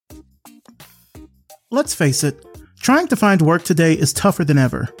Let's face it, trying to find work today is tougher than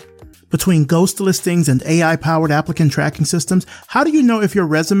ever. Between ghost listings and AI-powered applicant tracking systems, how do you know if your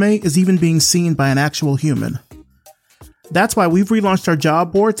resume is even being seen by an actual human? That's why we've relaunched our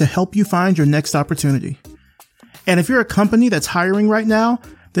job board to help you find your next opportunity. And if you're a company that's hiring right now,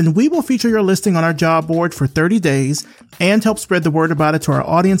 then we will feature your listing on our job board for 30 days and help spread the word about it to our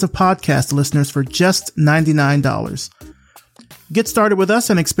audience of podcast listeners for just $99. Get started with us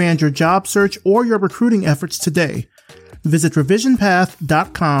and expand your job search or your recruiting efforts today. Visit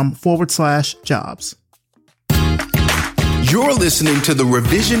revisionpath.com/jobs. You're listening to the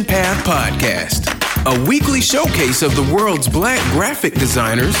Revision Path Podcast, a weekly showcase of the world's Black graphic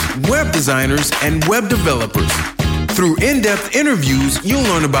designers, web designers, and web developers. Through in-depth interviews, you'll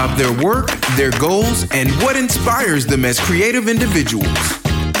learn about their work, their goals, and what inspires them as creative individuals.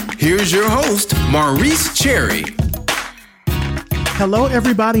 Here's your host, Maurice Cherry. Hello,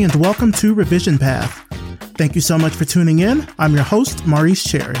 everybody, and welcome to Revision Path. Thank you so much for tuning in. I'm your host, Maurice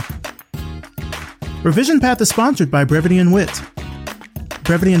Cherry. Revision Path is sponsored by Brevity & Wit.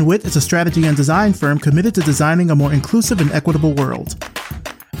 Brevity & Wit is a strategy and design firm committed to designing a more inclusive and equitable world.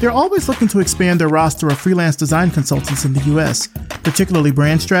 They're always looking to expand their roster of freelance design consultants in the U.S., particularly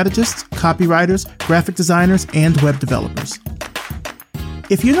brand strategists, copywriters, graphic designers, and web developers.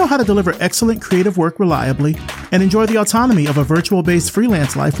 If you know how to deliver excellent creative work reliably and enjoy the autonomy of a virtual-based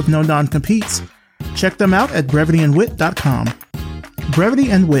freelance life with no non-competes, check them out at brevityandwit.com.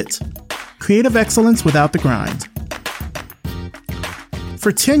 Brevity & Wit. Creative excellence without the grind.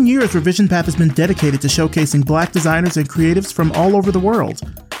 For 10 years, Revision Path has been dedicated to showcasing Black designers and creatives from all over the world.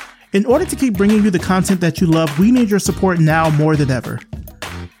 In order to keep bringing you the content that you love, we need your support now more than ever.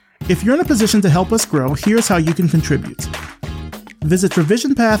 If you're in a position to help us grow, here's how you can contribute. Visit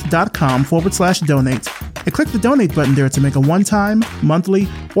revisionpath.com/donate and click the donate button there to make a one-time, monthly,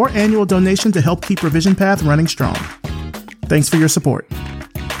 or annual donation to help keep Revision Path running strong. Thanks for your support.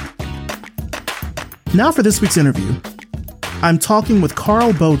 Now for this week's interview. I'm talking with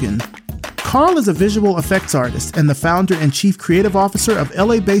Carl Bogan. Carl is a visual effects artist and the founder and chief creative officer of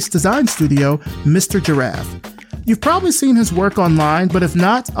LA-based design studio, Mr. Giraffe. You've probably seen his work online, but if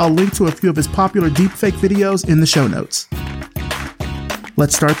not, I'll link to a few of his popular deepfake videos in the show notes.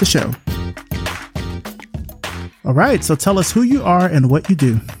 Let's start the show. All right, so tell us who you are and what you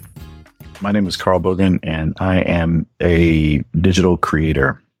do. My name is Carl Bogan, and I am a digital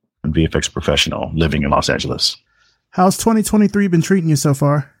creator and VFX professional living in Los Angeles. How's 2023 been treating you so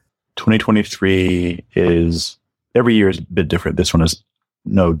far? 2023 is, every year is a bit different. This one is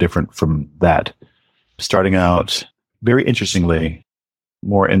no different from that. Starting out, very interestingly,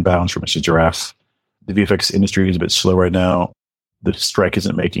 more inbounds from Mr. Giraffe. The VFX industry is a bit slow right now. The strike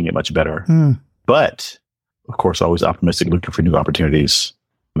isn't making it much better. But, of course, always optimistic, looking for new opportunities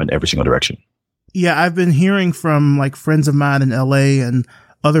in every single direction. Yeah, I've been hearing from like friends of mine in LA and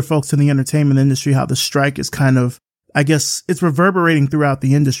other folks in the entertainment industry how the strike is kind of, I guess, it's reverberating throughout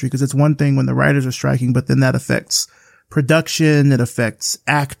the industry, because it's one thing when the writers are striking, but then that affects production, it affects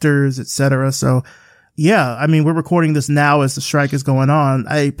actors, etc. So, yeah, I mean, we're recording this now as the strike is going on.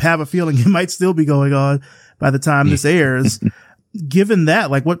 I have a feeling it might still be going on by the time this airs. Given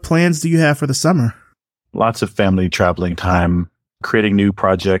that, like, what plans do you have for the summer? Lots of family traveling time, creating new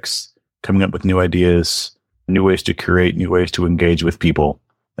projects, coming up with new ideas, new ways to create, new ways to engage with people.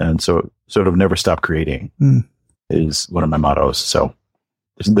 And so sort of never stop creating is one of my mottos. So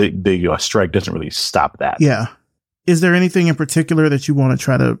the strike doesn't really stop that. Yeah. Is there anything in particular that you want to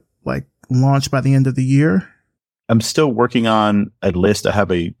try to like launch by the end of the year? I'm still working on a list. I have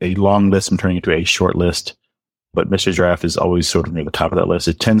a long list. I'm turning into a short list. But Mr. Giraffe is always sort of near the top of that list.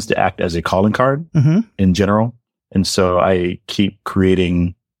 It tends to act as a calling card in general. And so I keep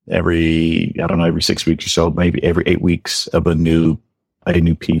creating every 6 weeks or so, maybe every 8 weeks of a new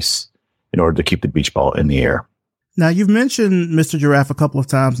piece in order to keep the beach ball in the air. Now, you've mentioned Mr. Giraffe a couple of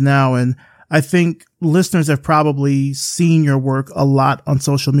times now, and I think listeners have probably seen your work a lot on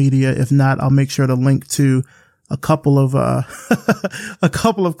social media. If not, I'll make sure to link to a couple of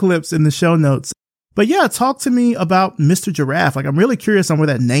clips in the show notes. But yeah, talk to me about Mr. Giraffe. Like, I'm really curious on where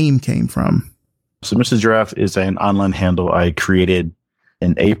that name came from. So Mr. Giraffe is an online handle I created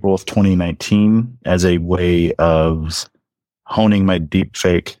in April of 2019 as a way of honing my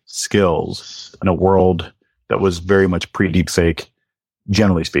deepfake skills in a world that was very much pre-deepfake,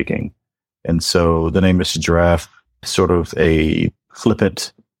 generally speaking. And so the name Mr. Giraffe is sort of a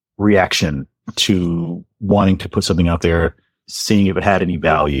flippant reaction to wanting to put something out there, seeing if it had any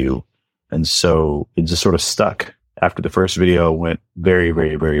value. And so it just sort of stuck. After the first video went very,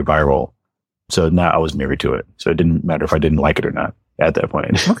 very, very viral. So now I was married to it. So it didn't matter if I didn't like it or not at that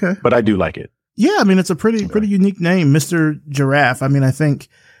point. Okay. But I do like it. Yeah, I mean, it's a pretty unique name, Mr. Giraffe. I mean, I think,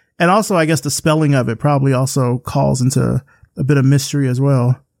 and also I guess the spelling of it probably also calls into a bit of mystery as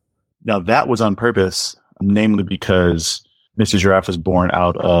well. Now that was on purpose, namely because Mr. Giraffe was born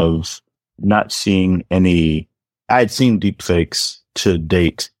out of not seeing any. I had seen deepfakes to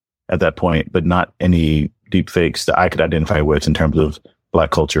date at that point, but not any deepfakes that I could identify with in terms of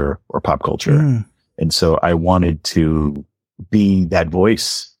Black culture or pop culture. And so I wanted to be that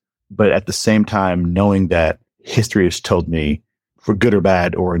voice, but at the same time, knowing that history has told me, for good or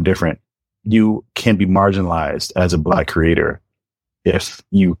bad or indifferent, you can be marginalized as a Black creator if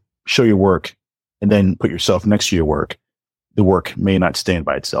you show your work and then put yourself next to your work. The work may not stand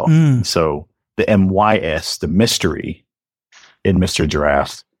by itself. So the MYS, the mystery in Mr.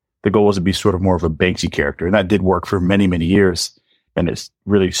 Giraffe, the goal was to be sort of more of a Banksy character. And that did work for many, many years. And it's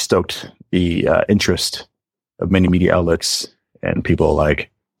really stoked the interest of many media outlets and people. Like,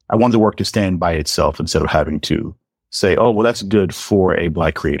 I wanted the work to stand by itself instead of having to say, oh, well, that's good for a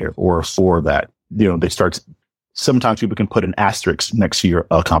Black creator or for that. Sometimes people can put an asterisk next to your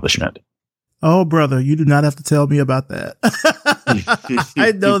accomplishment. Oh, brother, you do not have to tell me about that.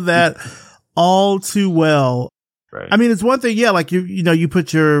 I know that all too well. Right. I mean, it's one thing, yeah, like you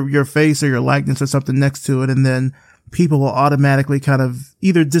put your face or your likeness or something next to it, and then people will automatically kind of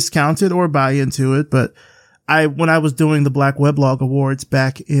either discount it or buy into it. But when I was doing the Black Weblog Awards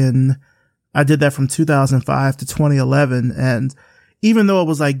I did that from 2005 to 2011. And even though it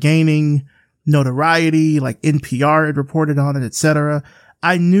was like gaining notoriety, like NPR had reported on it, etc.,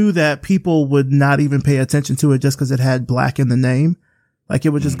 I knew that people would not even pay attention to it just because it had Black in the name. Like, it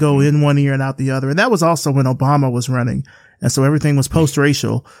would just go in one ear and out the other. And that was also when Obama was running. And so everything was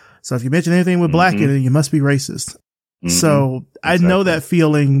post-racial. So if you mention anything with Black in it, you must be racist. So I know that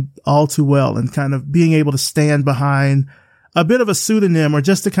feeling all too well, and kind of being able to stand behind a bit of a pseudonym or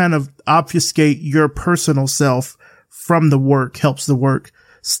just to kind of obfuscate your personal self from the work helps the work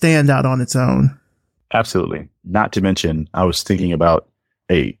stand out on its own. Absolutely. Not to mention, I was thinking about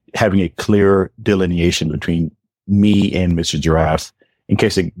having a clear delineation between me and Mr. Giraffe in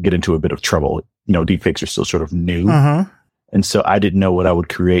case they get into a bit of trouble. Deepfakes are still sort of new. And so I didn't know what I would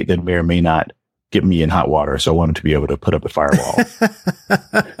create that may or may not get me in hot water. So I wanted to be able to put up a firewall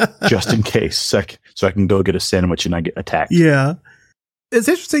just in case, so I can go get a sandwich and I get attacked. Yeah. It's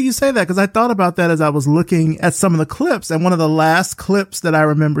interesting you say that, because I thought about that as I was looking at some of the clips. And one of the last clips that I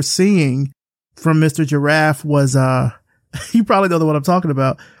remember seeing from Mr. Giraffe was, you probably know the one I'm talking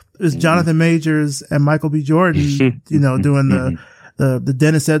about. It was Jonathan Majors and Michael B. Jordan, doing the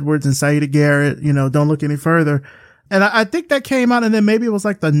Dennis Edwards and Saida Garrett, Don't Look Any Further. And I think that came out, and then maybe it was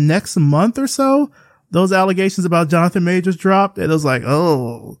like the next month or so, those allegations about Jonathan Majors dropped, and it was like,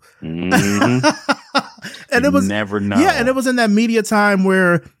 oh. And it was never know. Yeah, and it was in that media time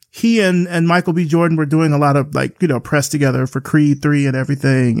where he and Michael B. Jordan were doing a lot of press together for Creed 3 and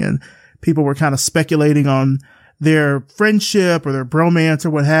everything, and people were kind of speculating on their friendship or their bromance or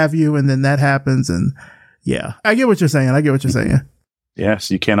what have you, and then that happens, and yeah, I get what you're saying.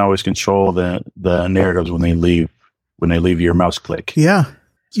 Yes, you can't always control the narratives when they leave your mouse click. Yeah.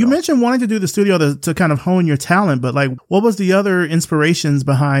 So. You mentioned wanting to do the studio to kind of hone your talent, but what was the other inspirations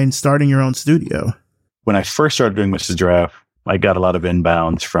behind starting your own studio? When I first started doing Mrs. Giraffe, I got a lot of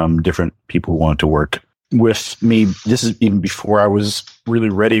inbounds from different people who wanted to work with me. This is even before I was really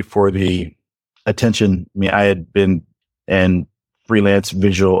ready for the attention. I mean, I had been in freelance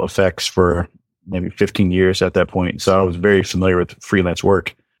visual effects for maybe 15 years at that point. So I was very familiar with freelance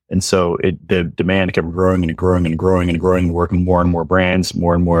work. And so the demand kept growing and growing and growing and growing, working more and more brands,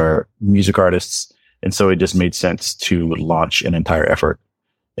 more and more music artists. And so it just made sense to launch an entire effort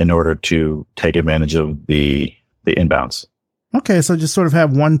in order to take advantage of the inbounds. Okay. So just sort of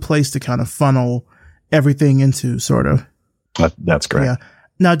have one place to kind of funnel everything into, sort of. That's correct. Yeah.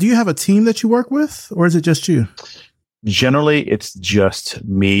 Now, do you have a team that you work with, or is it just you? Generally, it's just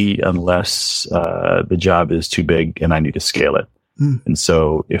me, unless the job is too big and I need to scale it. And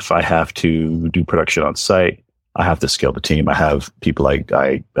so if I have to do production on site, I have to scale the team. I have people I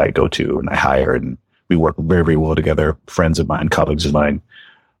go to and I hire, and we work very, very well together, friends of mine, colleagues of mine.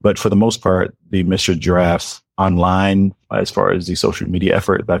 But for the most part, the Mr. Giraffe online, as far as the social media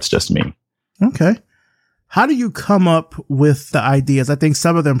effort, that's just me. Okay. How do you come up with the ideas? I think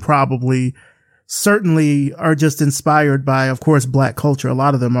some of them certainly are just inspired by, of course, Black culture. A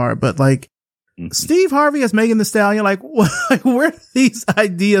lot of them are, but Steve Harvey as Megan Thee Stallion, where do these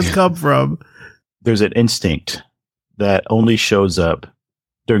ideas come from? There's an instinct that only shows up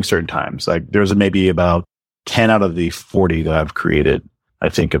during certain times. There's maybe about 10 out of the 40 that I've created. I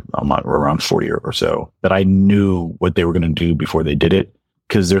think I'm around 40 or so that I knew what they were going to do before they did it,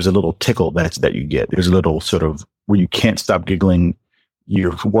 because there's a little tickle that you get. There's a little sort of where you can't stop giggling.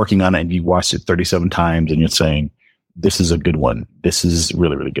 You're working on it and you watched it 37 times and you're saying, this is a good one. This is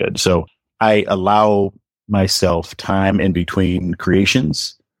really, really good. So I allow myself time in between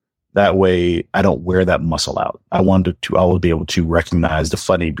creations. That way I don't wear that muscle out. I wanted to always be able to recognize the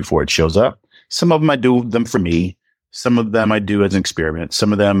funny before it shows up. Some of them I do them for me. Some of them I do as an experiment.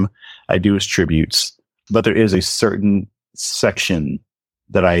 Some of them I do as tributes. But there is a certain section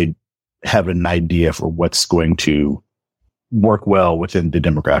that I have an idea for what's going to work well within the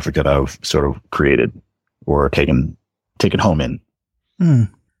demographic that I've sort of created or taken home in.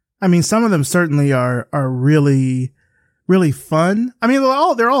 I mean, some of them certainly are really, really fun. I mean,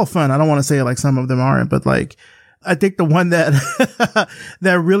 they're all fun. I don't want to say like some of them aren't, but like, I think the one that,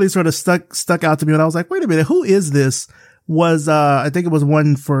 that really sort of stuck out to me when I was like, wait a minute, who is this? Was, I think it was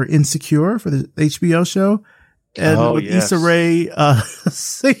one for Insecure for the HBO show. And with Issa Rae,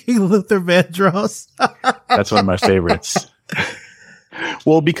 singing Luther Vandross. That's one of my favorites.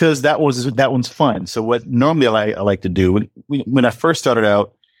 Well, because that one's fun. So what normally I like to do when I first started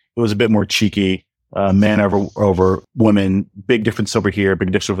out, it was a bit more cheeky, man over woman, big difference over here,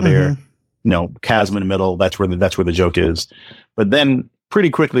 big difference over there, chasm in the middle. That's where the joke is. But then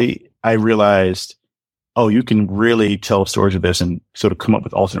pretty quickly I realized, you can really tell stories of this and sort of come up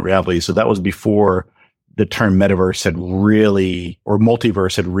with alternate realities. So that was before the term metaverse had really, or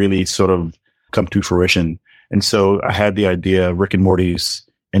multiverse had really sort of come to fruition. And so I had the idea of Rick and Morty's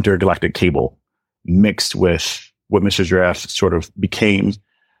intergalactic cable mixed with what Mr. Giraffe sort of became.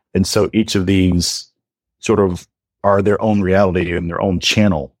 And so each of these sort of are their own reality and their own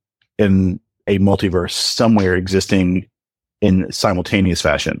channel in a multiverse somewhere existing in simultaneous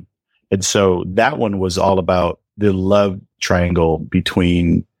fashion. And so that one was all about the love triangle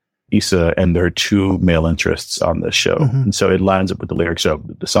between Issa and their two male interests on the show. And so it lines up with the lyrics of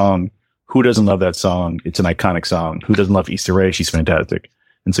the song. Who doesn't love that song? It's an iconic song. Who doesn't love Issa Rae? She's fantastic.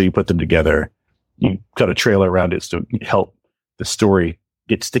 And so you put them together, you cut a trailer around it to help the story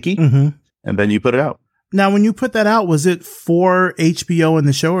get sticky, and then you put it out. Now, when you put that out, was it for HBO and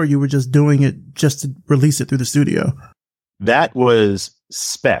the show, or you were just doing it just to release it through the studio? That was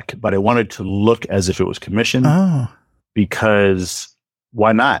spec, but I wanted to look as if it was commissioned because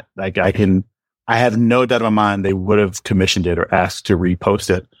why not? Like I have no doubt in my mind they would have commissioned it or asked to repost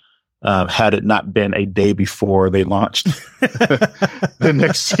it had it not been a day before they launched the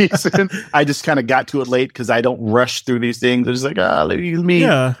next season. I just kind of got to it late because I don't rush through these things. I was like, let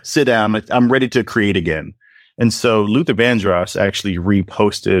me sit down. I'm ready to create again. And so Luther Vandross actually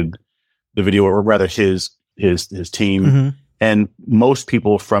reposted the video, or rather his team. And most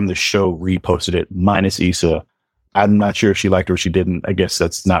people from the show reposted it, minus Issa. I'm not sure if she liked it or she didn't. I guess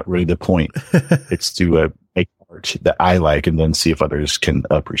that's not really the point. It's to make art that I like and then see if others can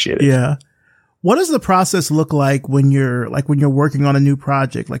appreciate it. Yeah. What does the process look like when you're working on a new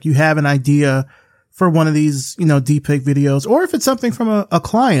project? Like you have an idea for one of these, deep fake videos, or if it's something from a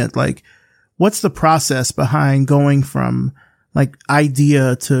client, like what's the process behind going from like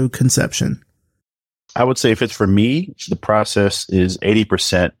idea to conception? I would say if it's for me, the process is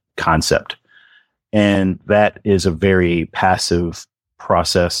 80% concept. And that is a very passive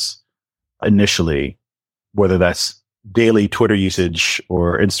process initially, whether that's daily Twitter usage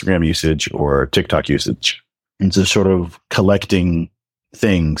or Instagram usage or TikTok usage. It's just sort of collecting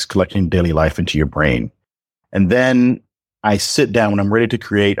daily life into your brain. And then I sit down when I'm ready to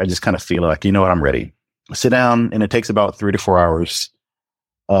create. I just kind of feel like, I'm ready. I sit down and it takes about 3 to 4 hours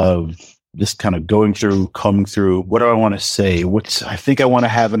of just kind of combing through, what do I want to say? I think I want to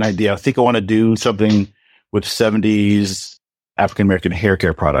have an idea. I think I want to do something with 70s African-American hair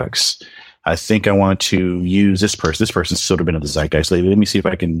care products. I think I want to use this person. This person's sort of been in the zeitgeist lately. Let me see if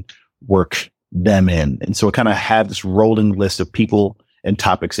I can work them in. And so I kind of have this rolling list of people and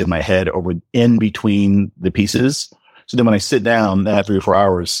topics in my head over in between the pieces. So then when I sit down at 3 or 4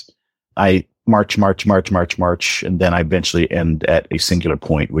 hours, I march. And then I eventually end at a singular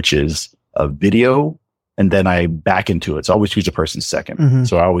point, which is a video. And then I back into it. So I always choose a person second.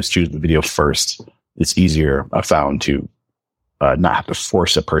 So I always choose the video first. It's easier, I found, to not have to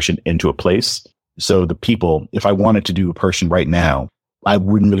force a person into a place. So the people, if I wanted to do a person right now, I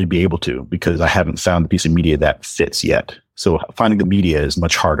wouldn't really be able to because I haven't found the piece of media that fits yet. So finding the media is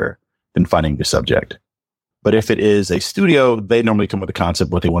much harder than finding the subject. But if it is a studio, they normally come with a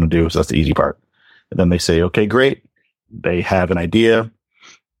concept, what they want to do. So that's the easy part. And then they say, okay, great. They have an idea.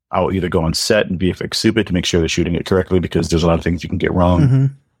 I'll either go on set and VFX soup it to make sure they're shooting it correctly because there's a lot of things you can get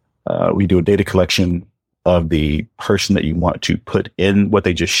wrong. We do a data collection of the person that you want to put in what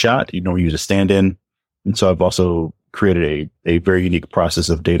they just shot. We use a stand-in. And so I've also created a very unique process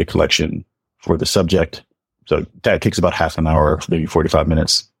of data collection for the subject. So that takes about half an hour, maybe 45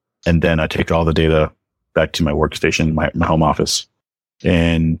 minutes. And then I take all the data back to my workstation, my home office,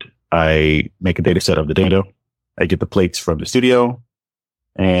 and I make a data set of the data. I get the plates from the studio,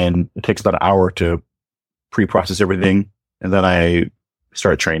 and it takes about an hour to pre-process everything. And then I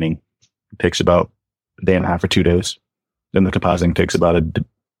start training. It takes about a day and a half or 2 days. Then the compositing takes about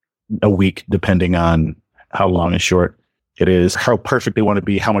a week, depending on how long and short it is, how perfect they want to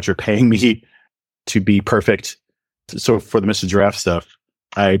be, how much you're paying me to be perfect. So for the Mr. Giraffe stuff,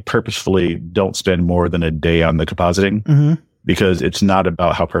 I purposefully don't spend more than a day on the compositing because it's not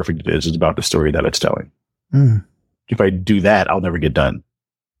about how perfect it is. It's about the story that it's telling. If I do that, I'll never get done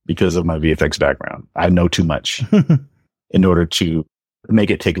because of my VFX background. I know too much in order to make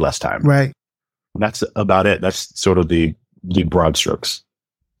it take less time. Right. That's about it. That's sort of the broad strokes.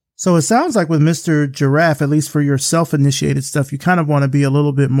 So it sounds like with Mr. Giraffe, at least for your self-initiated stuff, you kind of want to be a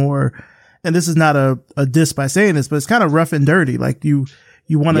little bit more, and this is not a diss by saying this, but it's kind of rough and dirty. Like you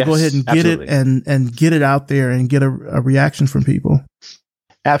want to go ahead and get it and get it out there and get a reaction from people.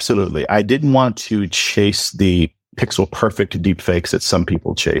 Absolutely. I didn't want to chase the pixel perfect deep fakes that some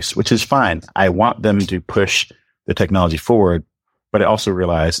people chase, which is fine. I want them to push the technology forward. But I also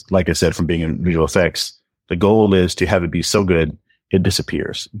realized, like I said, from being in visual effects, the goal is to have it be so good, it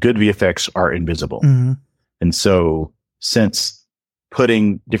disappears. Good VFX are invisible. And so since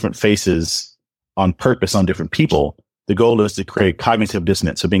putting different faces on purpose on different people, the goal is to create cognitive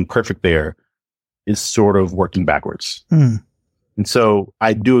dissonance. So being perfect there is sort of working backwards. And so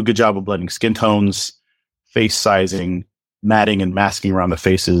I do a good job of blending skin tones, face sizing, matting and masking around the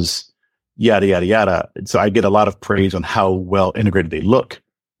faces, yada, yada, yada. So I get a lot of praise on how well integrated they look,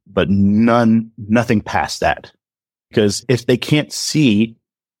 but nothing past that. Because if they can't see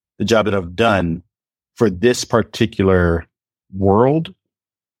the job that I've done for this particular world,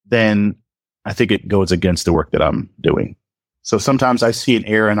 then I think it goes against the work that I'm doing. So sometimes I see an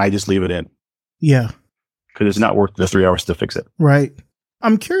error and I just leave it in. Yeah. Because it's not worth the 3 hours to fix it. Right.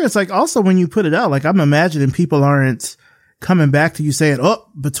 I'm curious, like also when you put it out, like I'm imagining people aren't coming back to you saying, oh,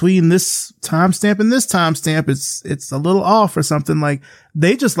 between this timestamp and this timestamp, it's a little off or something. Like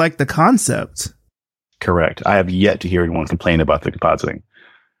they just like the concept. Correct. I have yet to hear anyone complain about the compositing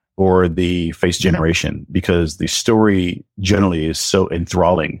or the face generation because the story generally is so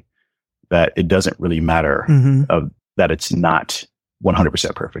enthralling that it doesn't really matter that it's not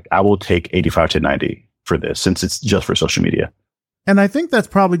 100% perfect. I will take 85 to 90 for this since it's just for social media. And I think that's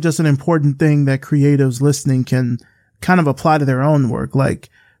probably just an important thing that creatives listening can kind of apply to their own work. Like,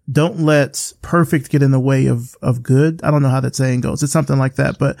 don't let perfect get in the way of good. I don't know how that saying goes. It's something like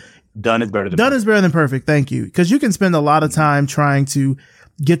that, but done is better than perfect. Thank you. Because you can spend a lot of time trying to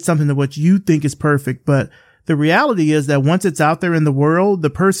get something to what you think is perfect. But the reality is that once it's out there in the world, the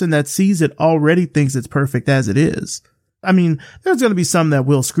person that sees it already thinks it's perfect as it is. I mean, there's going to be some that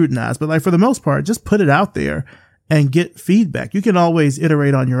will scrutinize, but like for the most part, just put it out there and get feedback. You can always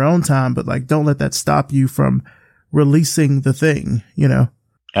iterate on your own time, but like, don't let that stop you from releasing the thing, you know?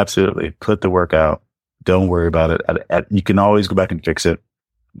 Absolutely. Put the work out. Don't worry about it. You can always go back and fix it,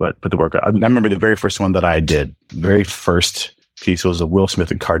 but put the work out. I remember the very first one that I did, very first piece was a Will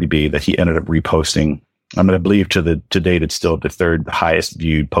Smith and Cardi B that he ended up reposting. I mean, I believe to date, it's still the third highest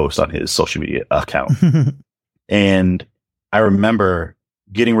viewed post on his social media account. And I remember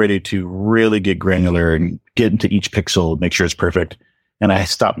getting ready to really get granular and get into each pixel, make sure it's perfect. And I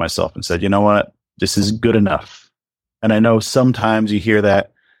stopped myself and said, you know what? This is good enough. And I know sometimes you hear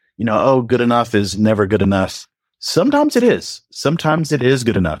that, you know, oh, good enough is never good enough. Sometimes it is. Sometimes it is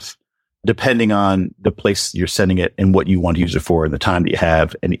good enough, depending on the place you're sending it and what you want to use it for and the time that you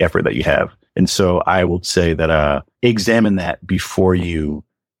have and the effort that you have. And so I would say that examine that before you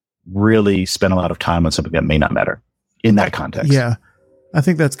really spend a lot of time on something that may not matter in that context. Yeah, I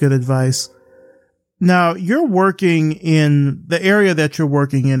think that's good advice. Now, you're working in the area that you're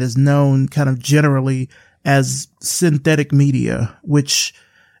working in is known kind of generally as synthetic media, which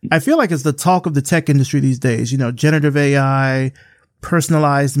I feel like is the talk of the tech industry these days. You know, generative AI,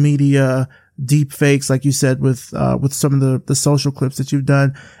 personalized media, deep fakes, like you said, with some of the social clips that you've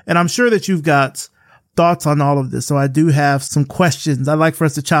done. And I'm sure that you've got thoughts on all of this. So I do have some questions. I'd like for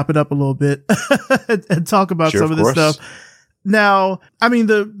us to chop it up a little bit and talk about some of this stuff. Now, I mean,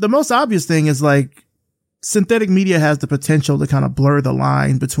 the most obvious thing is like synthetic media has the potential to kind of blur the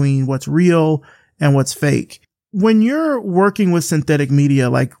line between what's real and what's fake. When you're working with synthetic media,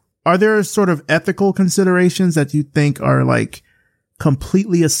 like, are there sort of ethical considerations that you think are like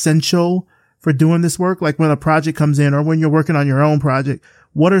completely essential for doing this work? Like when a project comes in or when you're working on your own project,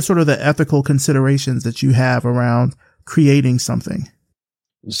 what are sort of the ethical considerations that you have around creating something?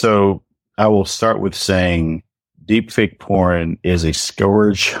 So I will start with saying deepfake porn is a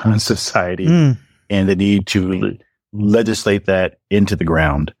scourge on society, and the need to legislate that into the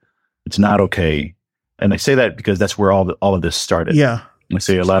ground. It's not okay. And I say that because that's where all of this started. Yeah. I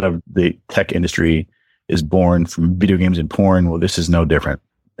say a lot of the tech industry is born from video games and porn. Well, this is no different.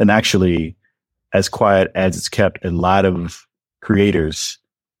 And actually, as quiet as it's kept, a lot of creators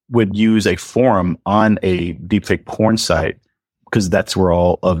would use a forum on a deepfake porn site because that's where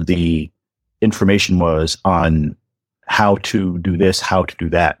all of the information was on how to do this, how to do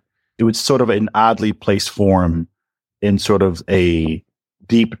that. It was sort of an oddly placed forum in sort of a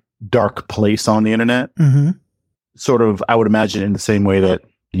deep, dark place on the internet. Mm-hmm. Sort of, I would imagine, in the same way that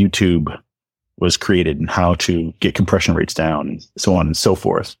YouTube was created and how to get compression rates down and so on and so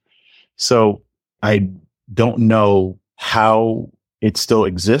forth. So I don't know how it still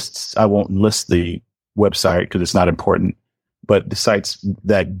exists. I won't list the website because it's not important. But the sites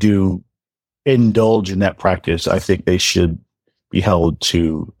that do indulge in that practice, I think they should be held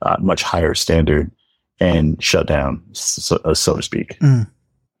to a much higher standard and shut down, so to speak.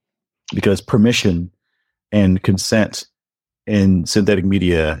 Because permission and consent in synthetic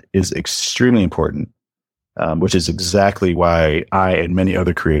media is extremely important, which is exactly why I and many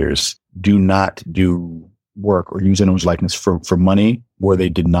other creators do not do work or use anyone's likeness for money where they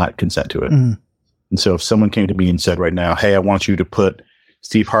did not consent to it. And so if someone came to me and said right now, hey, I want you to put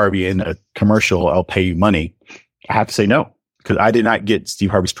Steve Harvey in a commercial, I'll pay you money, I have to say no, because I did not get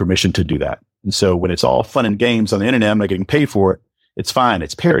Steve Harvey's permission to do that. And so when it's all fun and games on the internet, I'm not getting paid for it. It's fine.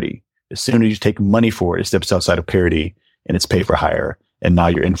 It's parody. As soon as you take money for it, it steps outside of parody and it's pay for hire. And now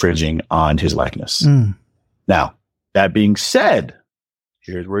you're infringing on his likeness. Now, that being said,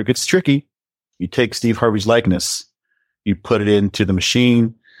 here's where it gets tricky. You take Steve Harvey's likeness, you put it into the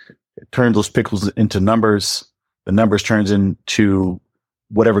machine, it turns those pixels into numbers. The numbers turns into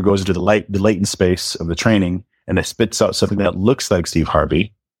whatever goes into the latent space of the training, and it spits out something that looks like Steve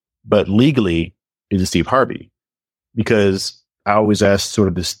Harvey, but legally is Steve Harvey. Because I always ask sort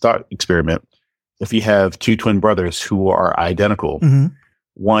of this thought experiment. If you have two twin brothers who are identical,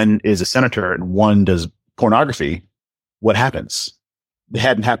 one is a senator and one does pornography, what happens? It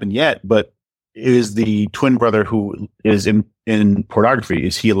hadn't happened yet, but is the twin brother who is in pornography,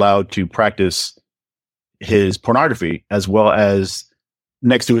 is he allowed to practice his pornography as well as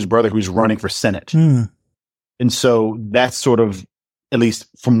next to his brother who's running for Senate? And so that's sort of, at least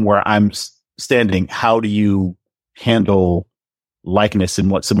from where I'm standing, how do you handle likeness and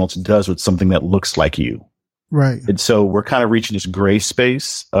what someone else does with something that looks like you? Right. And so we're kind of reaching this gray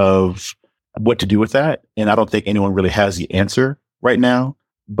space of what to do with that. And I don't think anyone really has the answer right now.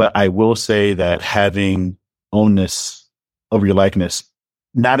 But I will say that having ownness over your likeness,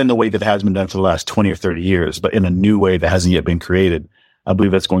 not in the way that has been done for the last 20 or 30 years, but in a new way that hasn't yet been created, I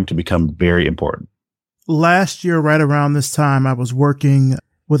believe that's going to become very important. Last year, right around this time, I was working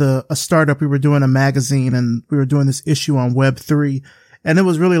with a startup. We were doing a magazine and we were doing this issue on Web3. And it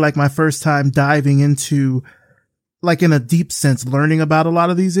was really like my first time diving into, like in a deep sense, learning about a lot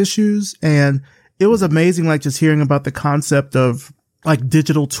of these issues. And it was amazing, like just hearing about the concept of like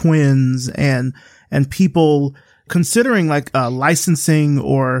digital twins and people considering like licensing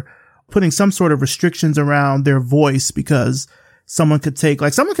or putting some sort of restrictions around their voice, because someone could take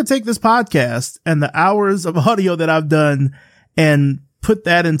this podcast and the hours of audio that I've done and put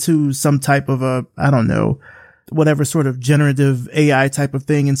that into some type of whatever sort of generative AI type of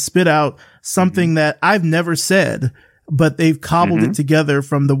thing and spit out something that I've never said, but they've cobbled it together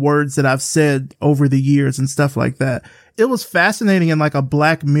from the words that I've said over the years and stuff like that. It was fascinating in like a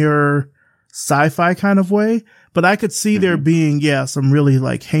Black Mirror sci-fi kind of way, but I could see there being, some really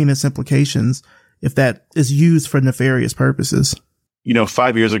like heinous implications if that is used for nefarious purposes.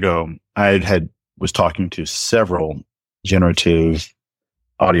 5 years ago, I was talking to several generative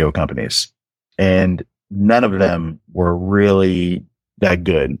audio companies, and none of them were really that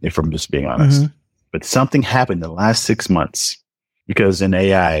good, if I'm just being honest. But something happened the last 6 months, because in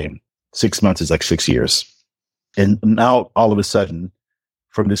AI, 6 months is like 6 years. And now all of a sudden,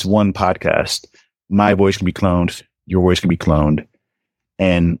 from this one podcast, my voice can be cloned, your voice can be cloned,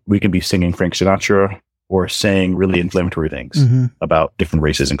 and we can be singing Frank Sinatra or saying really inflammatory things about different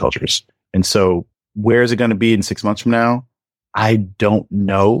races and cultures. And so where is it going to be in 6 months from now? I don't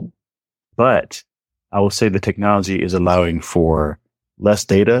know, but I will say the technology is allowing for less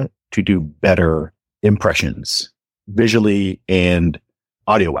data to do better impressions, visually and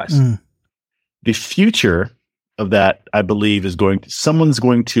audio-wise. The future of that, I believe, someone's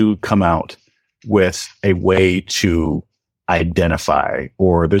going to come out with a way to identify,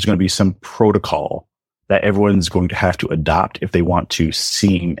 or there's going to be some protocol that everyone's going to have to adopt if they want to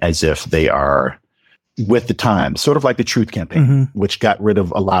seem as if they are with the times, sort of like the Truth Campaign, which got rid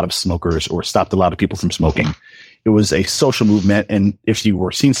of a lot of smokers or stopped a lot of people from smoking. It was a social movement. And if you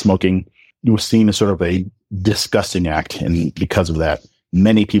were seen smoking, you were seen as sort of a disgusting act. And because of that,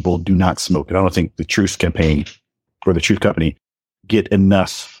 many people do not smoke. And I don't think the Truth Campaign or the Truth Company get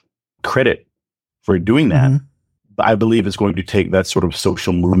enough credit for doing that. But I believe it's going to take that sort of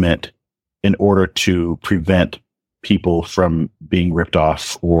social movement in order to prevent people from being ripped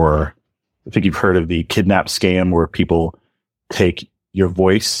off. Or I think you've heard of the kidnap scam, where people take your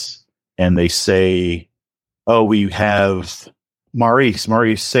voice and they say, oh, we have Maurice,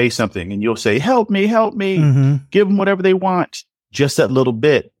 say something. And you'll say, help me, give them whatever they want, just that little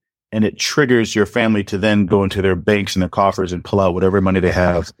bit. And it triggers your family to then go into their banks and their coffers and pull out whatever money they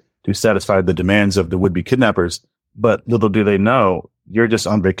have to satisfy the demands of the would-be kidnappers. But little do they know, you're just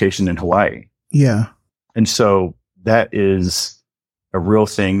on vacation in Hawaii. Yeah. And so that is a real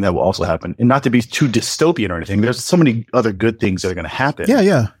thing that will also happen. And not to be too dystopian or anything, there's so many other good things that are going to happen.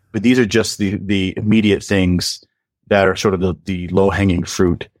 Yeah. But these are just the immediate things that are sort of the low-hanging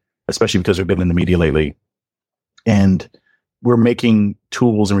fruit, especially because we've been in the media lately. And we're making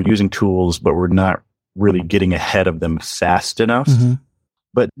tools and we're using tools, but we're not really getting ahead of them fast enough.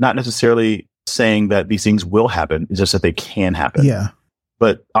 But not necessarily saying that these things will happen. It's just that they can happen. Yeah.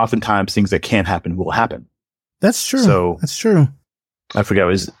 But oftentimes things that can happen will happen. That's true. So that's true. I forget.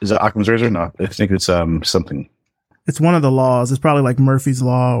 Is it Occam's razor? No, I think it's something. It's one of the laws. It's probably like Murphy's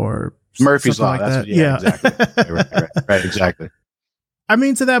Law or Murphy's Law. Like That's that. Exactly. Right. Exactly. I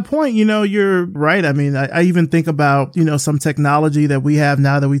mean, to that point, you're right. I mean, I even think about, some technology that we have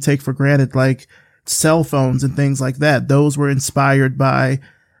now that we take for granted, like cell phones and things like that. Those were inspired by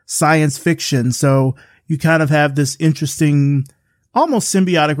science fiction. So you kind of have this interesting, almost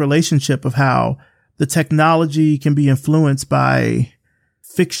symbiotic relationship of how the technology can be influenced by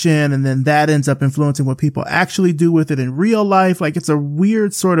fiction, and then that ends up influencing what people actually do with it in real life. Like, it's a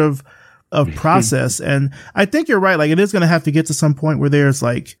weird sort of process. And I think you're right. Like, it is going to have to get to some point where there's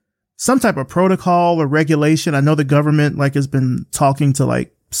like some type of protocol or regulation. I know the government has been talking to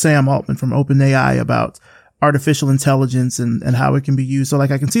Sam Altman from OpenAI about artificial intelligence and how it can be used. So I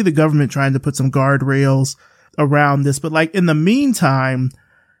can see the government trying to put some guardrails around this. But in the meantime,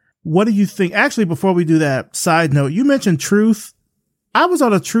 what do you think? Actually, before we do that, side note, you mentioned Truth. I was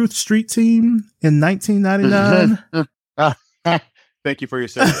on a Truth Street team in 1999. Thank you for your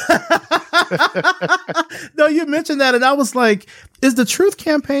service. No, you mentioned that, and I was like, is the Truth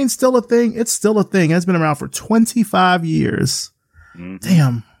Campaign still a thing? It's still a thing. It's been around for 25 years.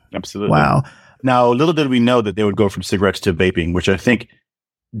 Damn. Absolutely. Wow. Now, little did we know that they would go from cigarettes to vaping, which I think,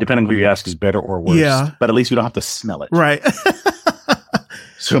 depending on who you ask, is better or worse. Yeah. But at least we don't have to smell it. Right.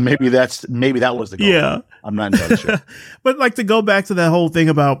 So maybe that was the goal. Yeah. I'm not entirely sure. But to go back to that whole thing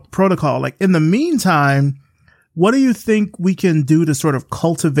about protocol, in the meantime, what do you think we can do to sort of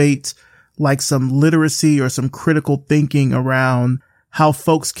cultivate some literacy or some critical thinking around how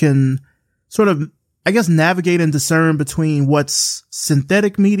folks can sort of, I guess, navigate and discern between what's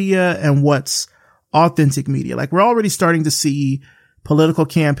synthetic media and what's authentic media? We're already starting to see political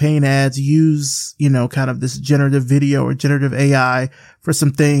campaign ads use, kind of this generative video or generative AI for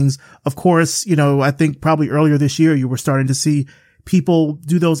some things. Of course, I think probably earlier this year, you were starting to see people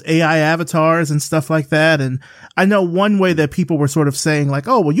do those AI avatars and stuff like that. And I know one way that people were sort of saying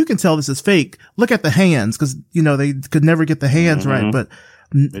oh, well, you can tell this is fake. Look at the hands, because, they could never get the hands right. But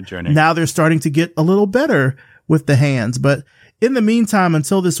now they're starting to get a little better with the hands. But in the meantime,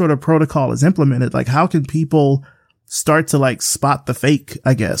 until this sort of protocol is implemented, how can people start to spot the fake,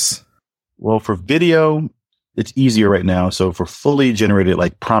 I guess? Well, for video, it's easier right now. So for fully generated,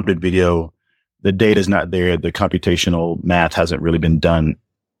 prompted video, the data is not there. The computational math hasn't really been done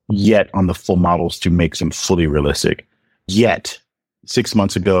yet on the full models to make them fully realistic. Yet, 6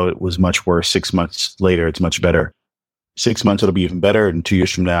 months ago, it was much worse. 6 months later, it's much better. 6 months, it'll be even better. And 2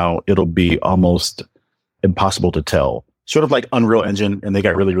 years from now, it'll be almost impossible to tell. Sort of like Unreal Engine, and they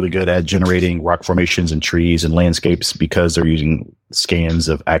got really, really good at generating rock formations and trees and landscapes because they're using scans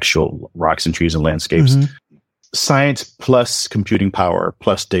of actual rocks and trees and landscapes. Science plus computing power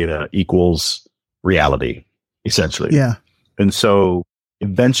plus data equals reality, essentially. Yeah. And so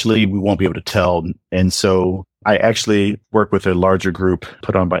eventually we won't be able to tell. And so I actually work with a larger group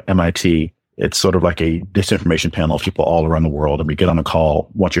put on by MIT. It's sort of like a disinformation panel of people all around the world. And we get on a call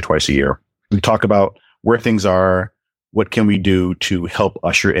once or twice a year. We talk about where things are. What can we do to help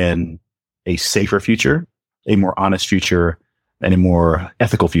usher in a safer future, a more honest future, and a more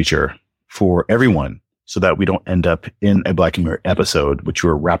ethical future for everyone? so that we don't end up in a Black Mirror episode, which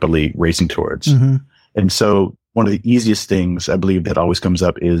we're rapidly racing towards. And so one of the easiest things I believe that always comes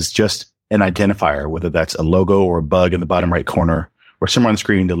up is just an identifier, whether that's a logo or a bug in the bottom right corner or somewhere on the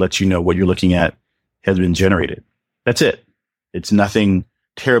screen that lets you know what you're looking at has been generated. That's it. It's nothing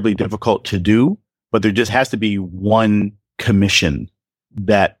terribly difficult to do, but there just has to be one commission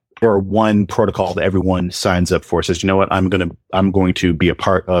that, or one protocol that everyone signs up for, says, you know what, I'm going to be a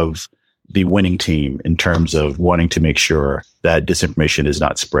part of the winning team in terms of wanting to make sure that disinformation is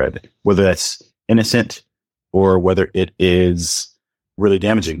not spread, whether that's innocent or whether it is really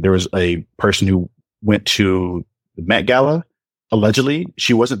damaging. There was a person who went to the Met Gala. Allegedly,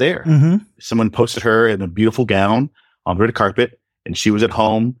 she wasn't there. Someone posted her in a beautiful gown on the red carpet, and she was at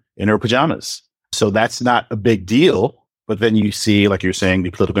home in her pajamas. So that's not a big deal. But then you see, like you're saying,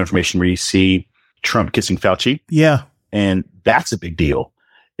 the political information where you see Trump kissing Fauci. Yeah. And that's a big deal.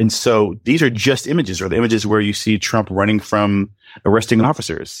 And so these are just images, or the images where you see Trump running from arresting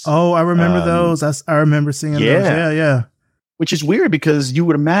officers. Oh, I remember those. I remember seeing those. Yeah. Which is weird because you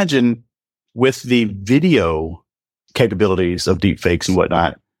would imagine with the video capabilities of deep fakes and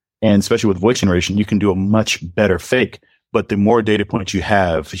whatnot, and especially with voice generation, you can do a much better fake. But the more data points you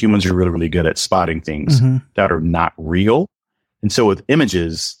have, humans are really, really good at spotting things that are not real. And so with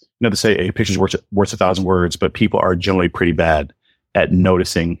images, you know, they say a picture's worth 1,000 words, but people are generally pretty bad at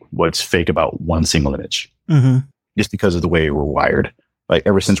noticing what's fake about one single image, just because of the way we're wired. Like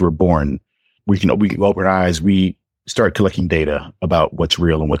ever since we're born, we can open our eyes, we start collecting data about what's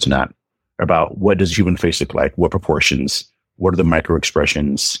real and what's not, about what does a human face look like, what proportions, what are the micro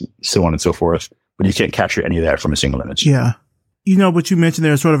expressions, so on and so forth. But you can't capture any of that from a single image. Yeah. You know, what you mentioned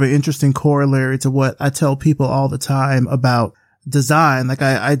there is sort of an interesting corollary to what I tell people all the time about design. Like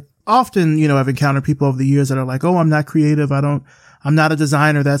I often, you know, I've encountered people over the years that are like, oh, I'm not creative. I'm not a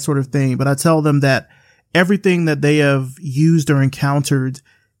designer, that sort of thing. But I tell them that everything that they have used or encountered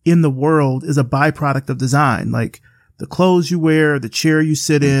in the world is a byproduct of design. Like the clothes you wear, the chair you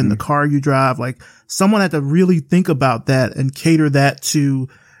sit in, the car you drive, like someone had to really think about that and cater that to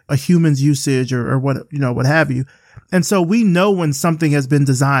a human's usage or what, you know, what have you. And so we know when something has been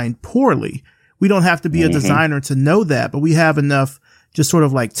designed poorly. We don't have to be a designer to know that, but we have enough just sort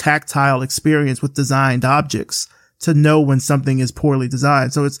of like tactile experience with designed objects to know when something is poorly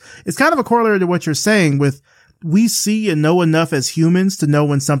designed. So it's kind of a corollary to what you're saying with we see and know enough as humans to know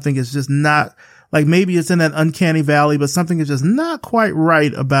when something is just not, like maybe it's in that uncanny valley, but something is just not quite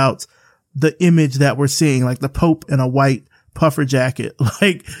right about the image that we're seeing, like the Pope in a white puffer jacket,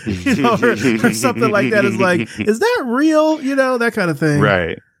 like, you know, or something like that is like, is that real? You know, that kind of thing.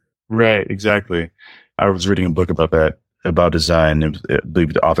 Right. Exactly. I was reading a book about that, about design. I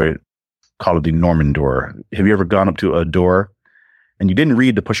believe the author called it the Norman door. Have you ever gone up to a door and you didn't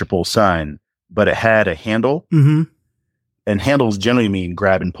read the push or pull sign, but it had a handle? And handles generally mean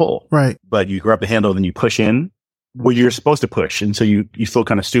grab and pull. Right. But you grab the handle, then you push in where you're supposed to push. And so you feel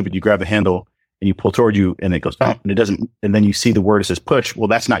kind of stupid. You grab the handle and you pull toward you and it goes, and it doesn't. And then you see the word that says push. Well,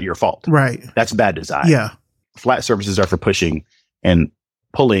 that's not your fault. Right. That's bad design. Yeah. Flat surfaces are for pushing, and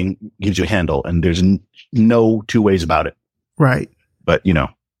pulling gives you a handle, and there's no two ways about it. Right. But, you know,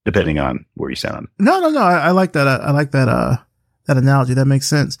 depending on where you stand on. No. I like that. I like that analogy. That makes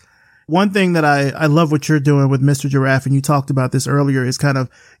sense. One thing that I love what you're doing with Mr. Giraffe, and you talked about this earlier, is kind of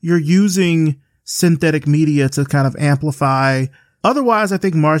you're using synthetic media to kind of amplify otherwise, I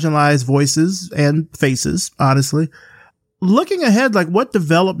think, marginalized voices and faces, honestly. Looking ahead, like what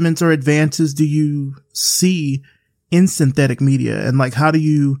developments or advances do you see in synthetic media? And like, how do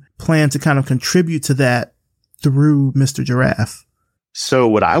you plan to kind of contribute to that through Mr. Giraffe? So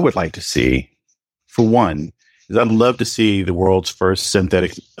what I would like to see, for one, is I'd love to see the world's first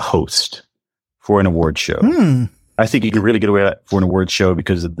synthetic host for an award show. I think you can really get away with that for an award show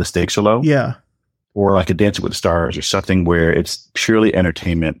because the stakes are low. Yeah. Or like a Dancing with the Stars or something where it's purely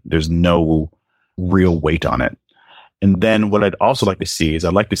entertainment. There's no real weight on it. And then what I'd also like to see is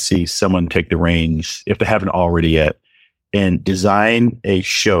I'd like to see someone take the reins, if they haven't already yet, and design a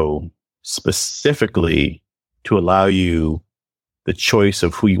show specifically to allow you the choice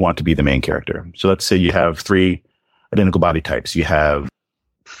of who you want to be the main character. So let's say you have 3 identical body types. You have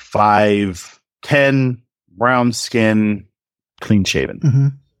 5'10", brown skin, clean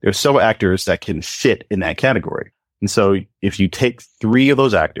shaven. There's several actors that can fit in that category. And so if you take 3 of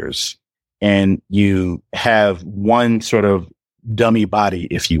those actors and you have one sort of dummy body,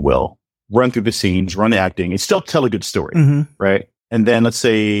 if you will, run through the scenes, run the acting, and still tell a good story, right? And then let's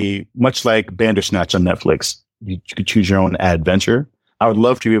say, much like Bandersnatch on Netflix, you could choose your own adventure. I would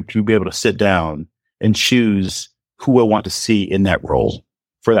love to be able to sit down and choose who I want to see in that role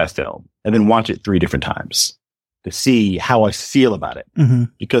for that film. and then watch it 3 different times to see how I feel about it.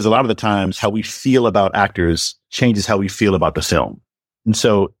 Because a lot of the times how we feel about actors changes how we feel about the film. And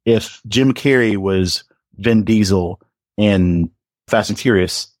so if Jim Carrey was Vin Diesel in Fast and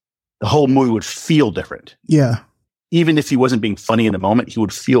Furious, the whole movie would feel different. Yeah. Even if he wasn't being funny in the moment, he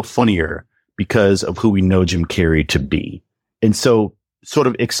would feel funnier because of who we know Jim Carrey to be. And so sort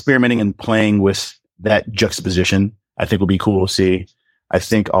of experimenting and playing with that juxtaposition, I think will be cool to see. I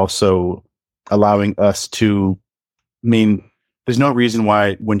think also allowing us to, there's no reason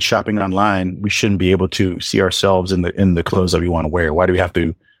why when shopping online, we shouldn't be able to see ourselves in the clothes that we want to wear. Why do we have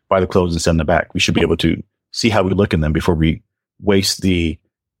to buy the clothes and send them back? We should be able to see how we look in them before we waste the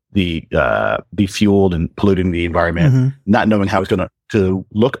fueled and polluting the environment, not knowing how it's going to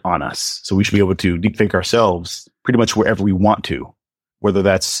look on us. So we should be able to deepfake ourselves pretty much wherever we want to, whether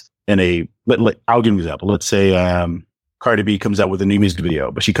that's in I'll give you an example. Let's say Cardi B comes out with a new music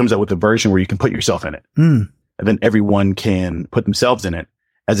video, but she comes out with a version where you can put yourself in it. And then everyone can put themselves in it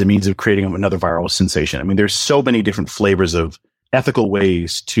as a means of creating another viral sensation. I mean, there's so many different flavors of ethical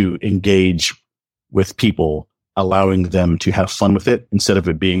ways to engage with people, allowing them to have fun with it instead of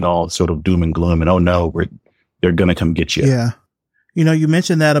it being all sort of doom and gloom and, oh no, they're going to come get you. Yeah. You know, you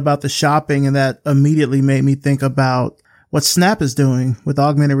mentioned that about the shopping, and that immediately made me think about what Snap is doing with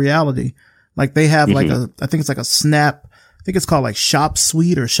augmented reality. Like they have like I think it's like a Snap, I think it's called like Shop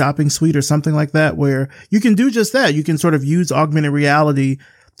Suite or Shopping Suite or something like that, where you can do just that. You can sort of use augmented reality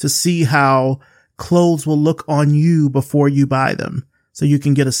to see how clothes will look on you before you buy them. So you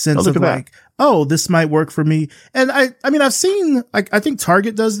can get a sense of like, oh, this might work for me. And I mean, I've seen, like, I think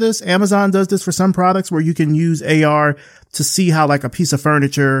Target does this. Amazon does this for some products where you can use AR to see how like a piece of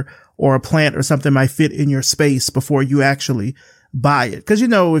furniture or a plant or something might fit in your space before you actually buy it. Cause you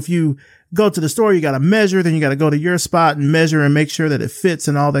know, if you go to the store, you got to measure, then you got to go to your spot and measure and make sure that it fits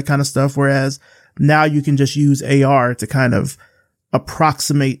and all that kind of stuff. Whereas now you can just use AR to kind of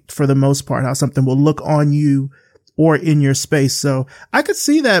approximate, for the most part, how something will look on you or in your space. So I could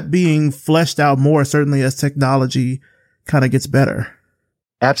see that being fleshed out more, certainly as technology kind of gets better.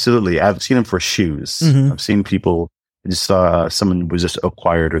 Absolutely. I've seen them for shoes. I've seen people, I just saw someone was just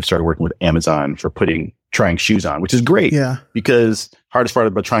acquired or started working with Amazon for trying shoes on, which is great. Yeah. Because hardest part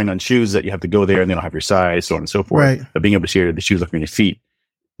about trying on shoes is that you have to go there and they don't have your size, so on and so forth. Right. But being able to see the shoes look on your feet.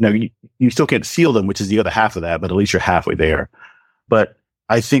 Now, you still can't feel them, which is the other half of that, but at least you're halfway there. But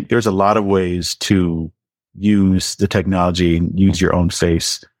I think there's a lot of ways to use the technology and use your own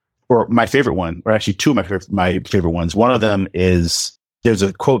face. Or my favorite one, or actually two of my favorite ones. One of them is, there's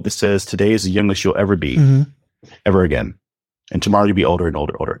a quote that says, "Today is the youngest you'll ever be, ever again. And tomorrow you'll be older and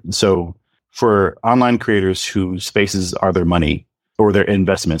older and older." And so for online creators whose faces are their money or their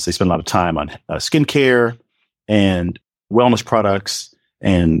investments, they spend a lot of time on skincare and wellness products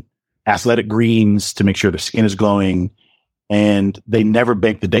and athletic greens to make sure their skin is glowing. And they never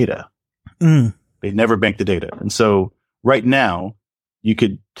bank the data. They never bank the data. And so right now, you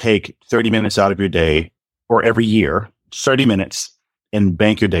could take 30 minutes out of your day or every year, 30 minutes, and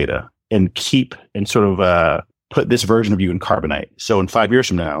bank your data and keep and sort of put this version of you in carbonite. So in 5 years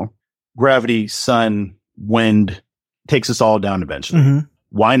from now, gravity, sun, wind takes us all down eventually.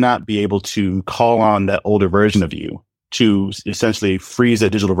 Why not be able to call on that older version of you to essentially freeze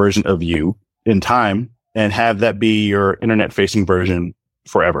that digital version of you in time and have that be your internet facing version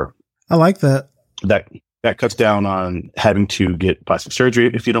forever? I like that. That cuts down on having to get plastic surgery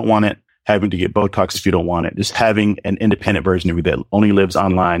if you don't want it, having to get Botox if you don't want it, just having an independent version of you that only lives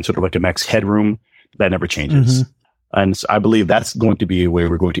online, sort of like a Max Headroom that never changes. And so I believe that's going to be a way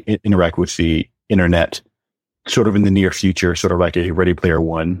we're going to interact with the internet sort of in the near future, sort of like a Ready Player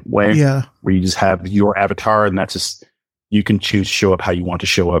One way, where you just have your avatar and that's just, you can choose to show up how you want to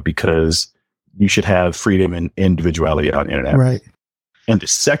show up because you should have freedom and individuality on the internet. Right. And the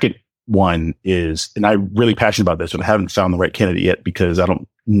second one is, and I'm really passionate about this, but I haven't found the right candidate yet because I don't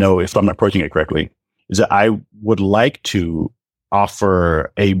know if I'm approaching it correctly, is that I would like to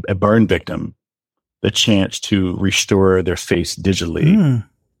offer a burn victim the chance to restore their face digitally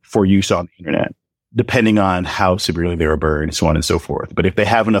for use on the internet, depending on how severely they were burned, so on and so forth. But if they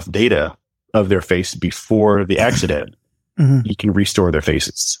have enough data of their face before the accident, you can restore their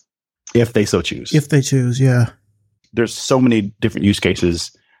faces if they so choose. If they choose, yeah. There's so many different use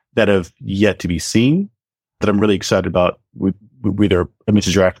cases that have yet to be seen that I'm really excited about, with either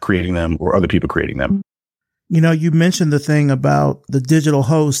Images Draft creating them or other people creating them. You know, you mentioned the thing about the digital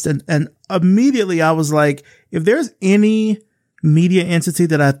host, and immediately I was like, if there's any media entity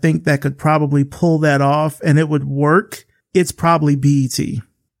that I think that could probably pull that off and it would work, it's probably BET.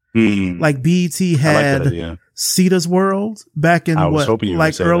 Like BET had Sita's World back in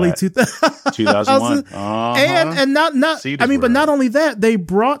early 2001. And but not only that, they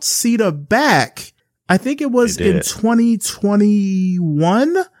brought Sita back. I think it was in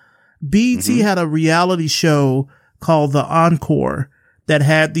 2021. BET had a reality show called The Encore that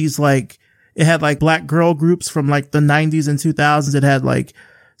had these it had black girl groups from the 90s and 2000s. It had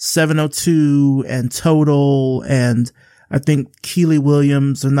 702 and Total and I think Keely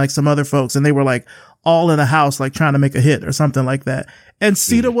Williams and some other folks. And they were all in a house, trying to make a hit or something like that. And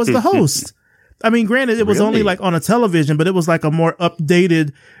Sita was the host. I mean, granted, it was only on a television, but it was a more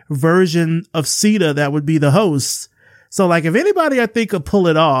updated version of Sita that would be the host. So if anybody I think could pull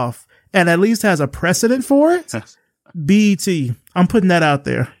it off and at least has a precedent for it, BET. I'm putting that out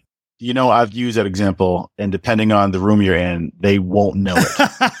there. I've used that example, and depending on the room you're in, they won't know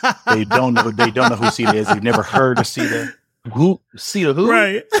it. They don't know who Sita is. They've never heard of Sita. Sita who?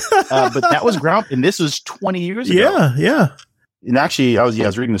 Right. But that was and this was 20 years ago. Yeah. And actually, I was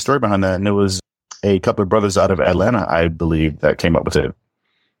reading the story behind that, and it was a couple of brothers out of Atlanta, I believe, that came up with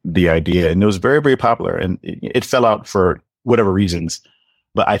the idea, and it was very, very popular, and it fell out for whatever reasons.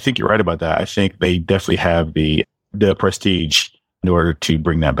 But I think you're right about that. I think they definitely have the prestige in order to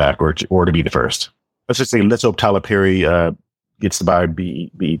bring that back, or to be the first. Let's just say, let's hope Tyler Perry gets to buy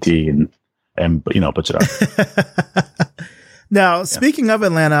BET and puts it up. Now, speaking of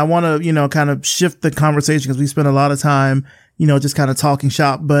Atlanta, I want to kind of shift the conversation because we spent a lot of time just kind of talking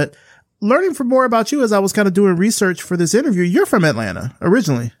shop, but learning more about you as I was kind of doing research for this interview. You're from Atlanta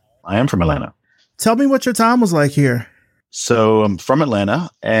originally. I am from Atlanta. Tell me what your time was like here. So I'm from Atlanta,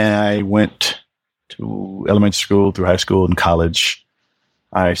 and I went to elementary school through high school and college.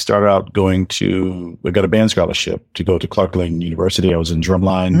 I started out I got a band scholarship to go to Clark Lane University. I was in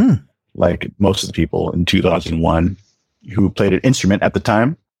drumline, like most of the people in 2001 who played an instrument at the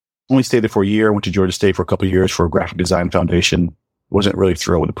time. Only stayed there for a year. Went to Georgia State for a couple of years for a graphic design foundation. Wasn't really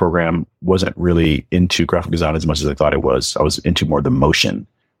thrilled with the program. Wasn't really into graphic design as much as I thought it was. I was into more the motion.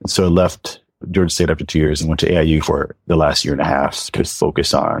 And so I left Georgia State after 2 years and went to AIU for the last year and a half to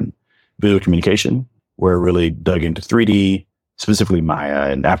focus on visual communication, where I really dug into 3D, specifically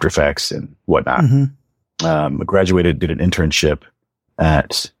Maya and After Effects and whatnot. I graduated, did an internship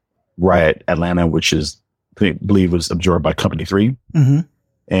at Riot Atlanta, which I believe was absorbed by Company 3,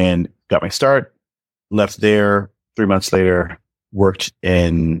 and got my start. Left there 3 months later. Worked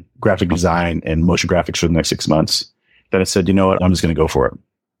in graphic design and motion graphics for the next 6 months. Then I said, you know what, I'm just going to go for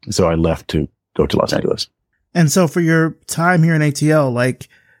it. So I left to go to Los Angeles. And so for your time here in ATL,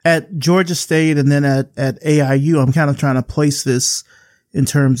 at Georgia State and then at AIU, I'm kind of trying to place this in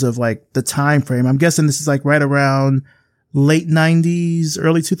terms of the time frame. I'm guessing this is right around late 90s,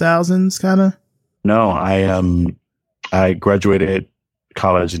 early 2000s kind of? No, I graduated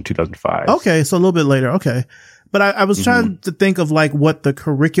college in 2005. Okay, so a little bit later. Okay. But I was trying to think of what the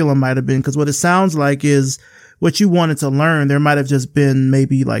curriculum might have been, because what it sounds like is what you wanted to learn. There might have just been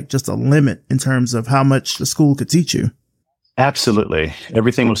maybe just a limit in terms of how much the school could teach you. Absolutely.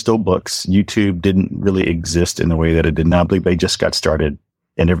 Everything was still books. YouTube didn't really exist in the way that it did now. I believe they just got started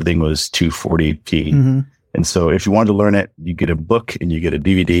and everything was 240p. And so if you wanted to learn it, you get a book and you get a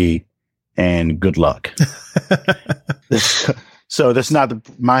DVD and good luck. So that's not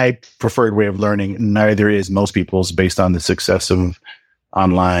my preferred way of learning. Neither is most people's, based on the success of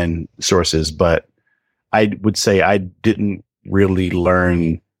online sources. But I would say I didn't really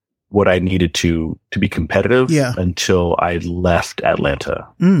learn what I needed to be competitive until I left Atlanta.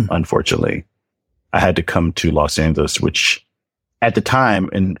 Unfortunately, I had to come to Los Angeles, which at the time,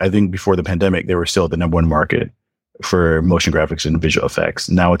 and I think before the pandemic, they were still the number one market for motion graphics and visual effects.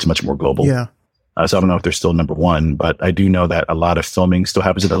 Now it's much more global. Yeah. So I don't know if they're still number one, but I do know that a lot of filming still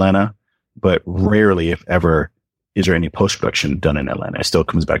happens in Atlanta, but rarely, if ever, is there any post-production done in Atlanta. It still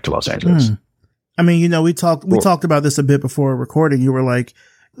comes back to Los Angeles. I mean, we talked about this a bit before recording. You were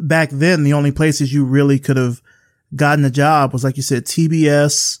back then, the only places you really could have gotten a job was, like you said,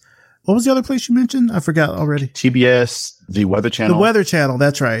 TBS. What was the other place you mentioned? I forgot already. TBS, the Weather Channel. The Weather Channel.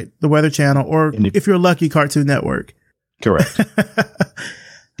 That's right. The Weather Channel. Or if you're lucky, Cartoon Network. Correct.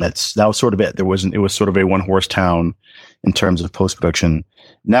 That was sort of it. It was sort of a 1-horse town in terms of post-production.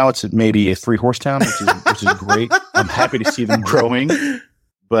 Now it's maybe a 3-horse town, which is great. I'm happy to see them growing,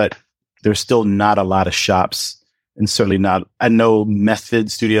 but there's still not a lot of shops, and certainly not. I know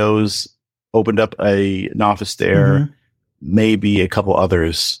Method Studios opened up an office there, maybe a couple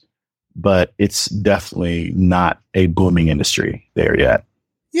others, but it's definitely not a booming industry there yet.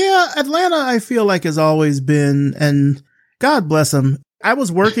 Yeah, Atlanta, I feel like has always been, and God bless them. I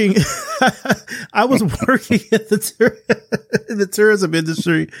was working, I was working at in the tourism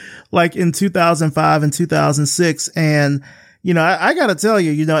industry, like in 2005 and 2006. And, I got to tell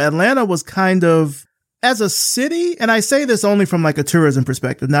you, Atlanta was kind of, as a city, and I say this only from like a tourism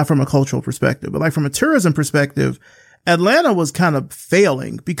perspective, not from a cultural perspective, but like from a tourism perspective, Atlanta was kind of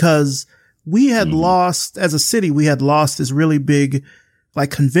failing because we had lost, as a city, we had lost this really big,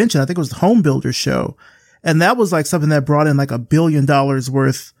 like, convention. I think it was the Home Builder Show. And that was like something that brought in like $1 billion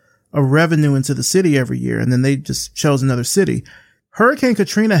worth of revenue into the city every year. And then they just chose another city. Hurricane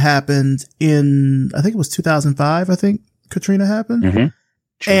Katrina happened in, I think it was 2005. I think Katrina happened. Mm-hmm.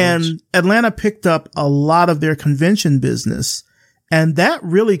 Sure and was. Atlanta picked up a lot of their convention business. And that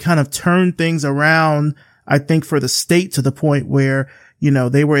really kind of turned things around, I think, for the state to the point where,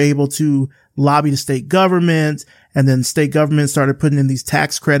 they were able to lobby the state government, and then state government started putting in these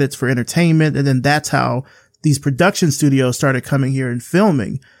tax credits for entertainment. And then that's how these production studios started coming here and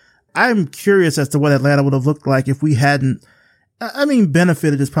filming. I'm curious as to what Atlanta would have looked like if we hadn't,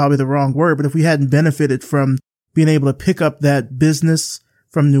 benefited is probably the wrong word, but if we hadn't benefited from being able to pick up that business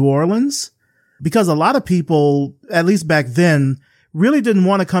from New Orleans, because a lot of people, at least back then, really didn't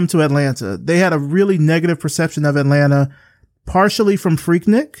want to come to Atlanta. They had a really negative perception of Atlanta, partially from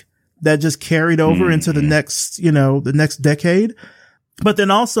Freaknik, that just carried over into the next, the next decade. But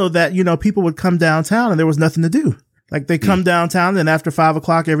then also that, people would come downtown and there was nothing to do. Like they come downtown and after 5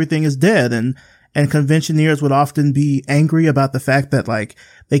 o'clock, everything is dead. And conventioneers would often be angry about the fact that like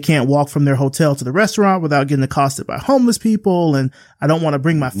they can't walk from their hotel to the restaurant without getting accosted by homeless people. And I don't want to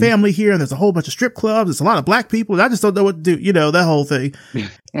bring my family here. And there's a whole bunch of strip clubs. There's a lot of black people. And I just don't know what to do. That whole thing.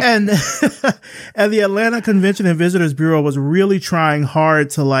 And, and the Atlanta Convention and Visitors Bureau was really trying hard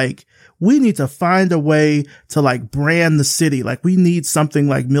to like, we need to find a way to like brand the city. Like we need something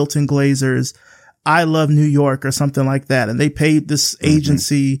like Milton Glazer's I Love New York or something like that. And they paid this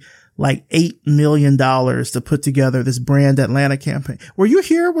agency like $8 million to put together this Brand Atlanta campaign. Were you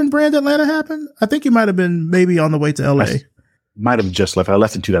here when Brand Atlanta happened? I think you might have been maybe on the way to LA. I might have just left. I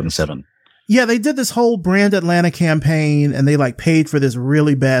left in 2007. Yeah, they did this whole Brand Atlanta campaign and they like paid for this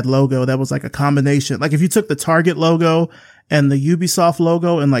really bad logo that was like a combination. Like if you took the Target logo and the Ubisoft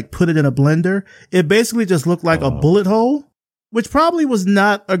logo and like put it in a blender, it basically just looked like a bullet hole, which probably was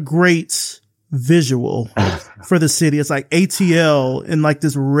not a great visual for the city. It's like ATL in like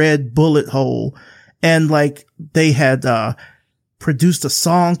this red bullet hole. And like they had, produced a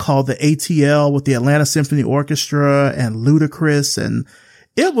song called the ATL with the Atlanta Symphony Orchestra and Ludacris. And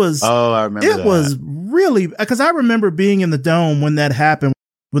it was, I remember it was really, cause I remember being in the Dome when that happened,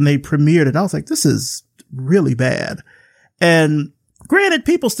 when they premiered it. I was like, this is really bad. And granted,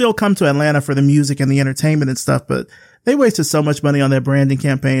 people still come to Atlanta for the music and the entertainment and stuff, but they wasted so much money on that branding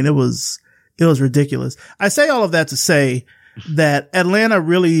campaign. It was ridiculous. I say all of that to say that Atlanta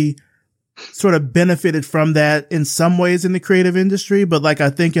really sort of benefited from that in some ways in the creative industry. But like,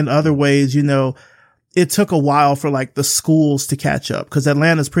 I think in other ways, it took a while for like the schools to catch up, because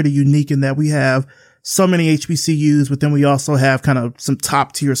Atlanta's pretty unique in that we have so many HBCUs, but then we also have kind of some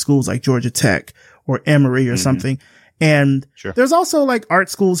top tier schools like Georgia Tech or Emory or something. And there's also like art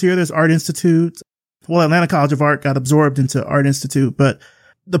schools here. There's Art Institute. Well, Atlanta College of Art got absorbed into Art Institute, but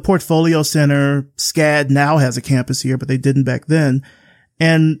the Portfolio Center, SCAD, now has a campus here, but they didn't back then.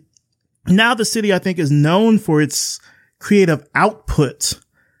 And now the city, I think, is known for its creative output,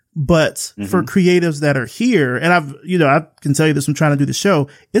 but for creatives that are here, and I can tell you this from trying to do the show,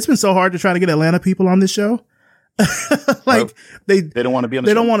 it's been so hard to try to get Atlanta people on this show. Like they don't want to be on the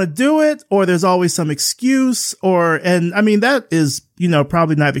they show. don't want to do it, or there's always some excuse, and that is,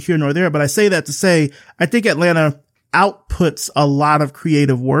 probably neither here nor there. But I say that to say, I think Atlanta outputs a lot of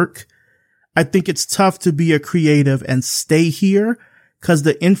creative work. I think it's tough to be a creative and stay here because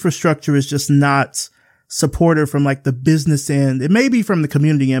the infrastructure is just not supportive from like the business end. It may be from the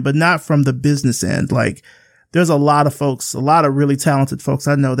community end, but not from the business end. Like there's a lot of folks, a lot of really talented folks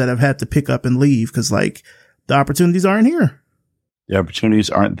I know that have had to pick up and leave because like the opportunities aren't here. The opportunities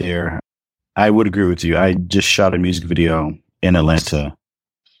aren't there. I would agree with you. I just shot a music video in Atlanta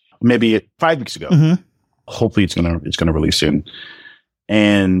maybe 5 weeks ago. Mm-hmm. Hopefully it's gonna release soon.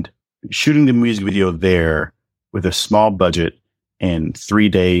 And shooting the music video there with a small budget and 3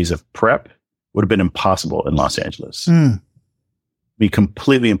 days of prep would have been impossible in Los Angeles. Be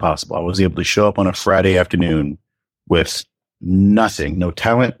completely impossible. I was able to show up on a Friday afternoon with nothing, no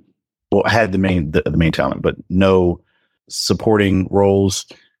talent. Well, I had the main talent, but no supporting roles.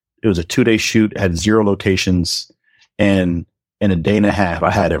 It was a 2-day shoot, had 0 locations, and in a day and a half,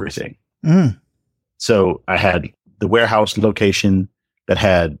 I had everything. So I had the warehouse location that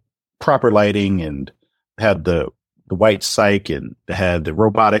had proper lighting and had the the white psych, and I had the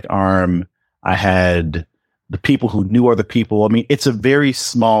robotic arm. I had the people who knew other people. I mean, it's a very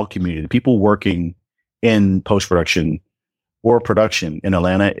small community. The people working in post-production or production in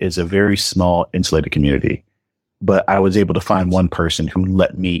Atlanta is a very small, insulated community. But I was able to find one person who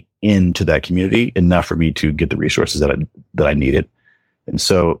let me into that community enough for me to get the resources that I needed. And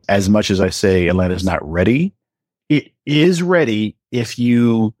so as much as I say Atlanta's not ready, it is ready if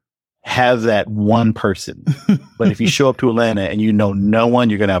you have that one person. But if you show up to Atlanta and you know no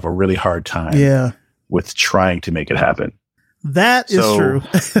one, you're going to have a really hard time with trying to make it happen. That is true.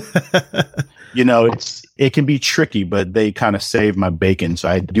 It can be tricky, but they kind of saved my bacon. So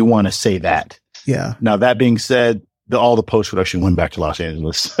I do want to say that. Yeah. Now, that being said, all the post-production went back to Los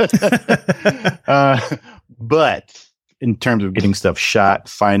Angeles. But in terms of getting stuff shot,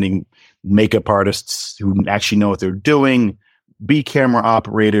 finding makeup artists who actually know what they're doing, be camera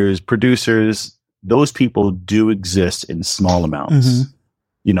operators, producers, those people do exist in small amounts.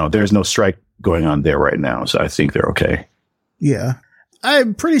 There's no strike going on there right now. So I think they're okay. Yeah.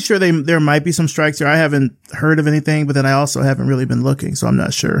 I'm pretty sure there might be some strikes there. I haven't heard of anything, but then I also haven't really been looking, so I'm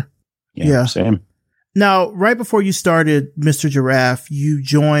not sure. Yeah. Same. Now, right before you started Mr. Giraffe, you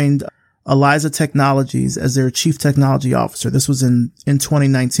joined Eliza Technologies as their chief technology officer. This was in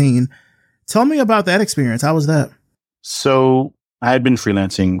 2019. Tell me about that experience. How was that? So I had been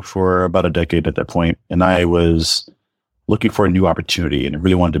freelancing for about a decade at that point, and I was looking for a new opportunity and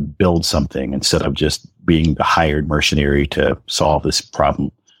really wanted to build something instead of just being the hired mercenary to solve this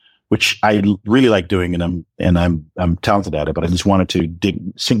problem, which I really like doing, and I'm talented at it, but I just wanted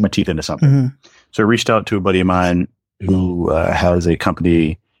to sink my teeth into something. So I reached out to a buddy of mine who has a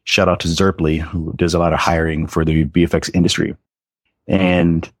company, shout out to Zerply, who does a lot of hiring for the VFX industry.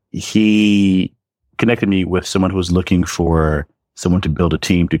 And he connected me with someone who was looking for someone to build a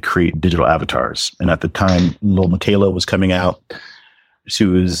team to create digital avatars. And at the time, Lil Miquela was coming out. She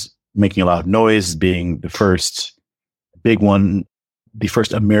was making a lot of noise, being the first big one, the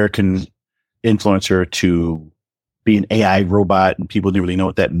first American influencer to be an AI robot, and people didn't really know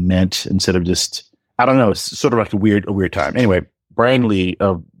what that meant. Instead of just, I don't know, it's sort of like a weird time. Anyway, Brian Lee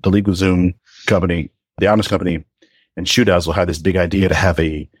of the LegalZoom company, the Honest Company, and Shoedazzle had this big idea to have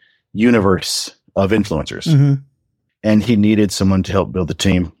a universe of influencers. And he needed someone to help build the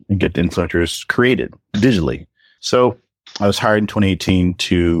team and get the influencers created digitally. So I was hired in 2018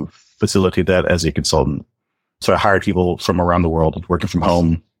 to facilitate that as a consultant. So I hired people from around the world working from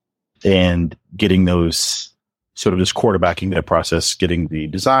home and getting those sort of just quarterbacking that process, getting the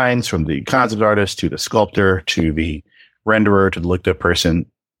designs from the concept artist to the sculptor to the renderer to the looked up person.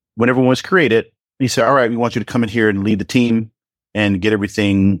 When everyone was created, he said, all right, we want you to come in here and lead the team and get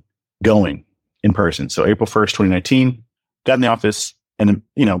everything going in person. So April 1st, 2019, got in the office and,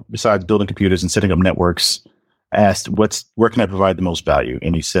 besides building computers and setting up networks, asked where can I provide the most value?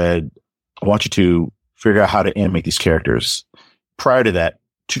 And he said, I want you to figure out how to animate these characters. Prior to that,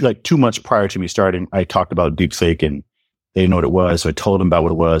 2 months prior to me starting, I talked about deepfake and they didn't know what it was. So I told them about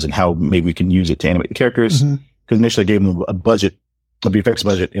what it was and how maybe we can use it to animate the characters. Because initially I gave them a VFX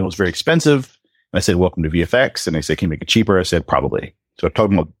budget, and it was very expensive. And I said, welcome to VFX. And they said, can you make it cheaper? I said, probably. So I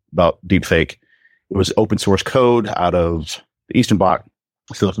told them about deepfake. It was open source code out of the Eastern Bloc.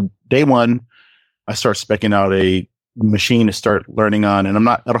 So from day one, I start speccing out a machine to start learning on. And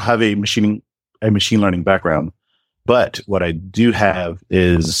I don't have a machine learning background, but what I do have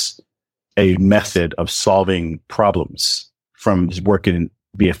is a method of solving problems from just working in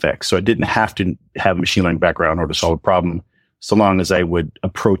VFX. So I didn't have to have a machine learning background or to solve a problem, so long as I would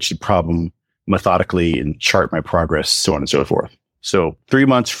approach the problem methodically and chart my progress, so on and so forth. So 3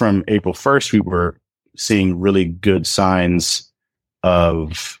 months from April 1st, we were seeing really good signs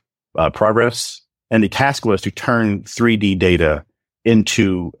of progress. And the task was to turn 3D data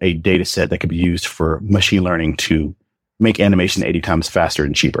into a data set that could be used for machine learning to make animation 80 times faster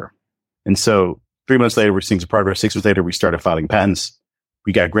and cheaper. And so 3 months later, we're seeing some progress. 6 months later, we started filing patents.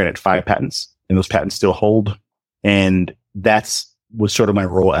 We got granted 5 patents, and those patents still hold. And was sort of my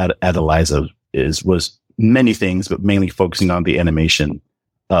role at Eliza was many things, but mainly focusing on the animation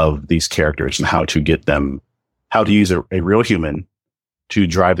of these characters and how to use a real human to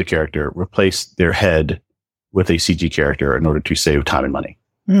drive the character, replace their head with a CG character in order to save time and money.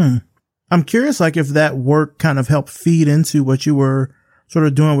 I'm curious, if that work kind of helped feed into what you were sort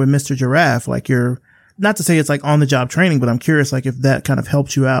of doing with Mr. Giraffe, not to say it's on the job training, but I'm curious, if that kind of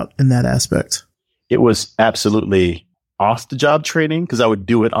helped you out in that aspect. It was absolutely off the job training, because I would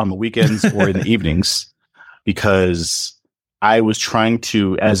do it on the weekends or in the evenings, because I was trying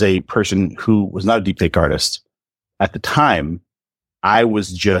to, as a person who was not a deepfake artist at the time, I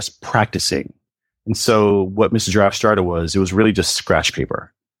was just practicing And so what Mr. Giraffe started was, it was really just scratch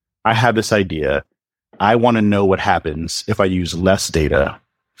paper. I have this idea. I want to know what happens if I use less data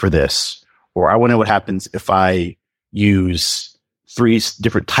for this, or I want to know what happens if I use 3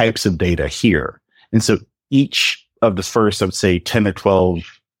 different types of data here. And so each of the first, I would say 10 or 12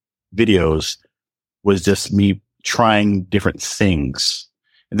 videos was just me trying different things.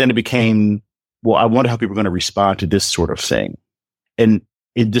 And then it became, well, I wonder how people are going to respond to this sort of thing. And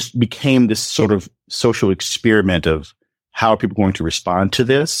it just became this sort of social experiment of how are people going to respond to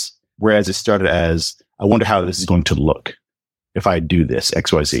this? Whereas it started as, I wonder how this is going to look if I do this,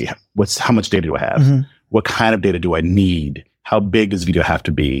 XYZ. How much data do I have? Mm-hmm. What kind of data do I need? How big does the video have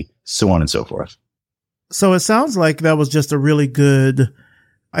to be? So on and so forth. So it sounds like that was just a really good,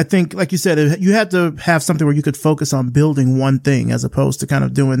 I think, like you said, you had to have something where you could focus on building one thing as opposed to kind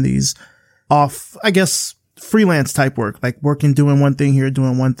of doing these off, I guess, freelance type work, like doing one thing here,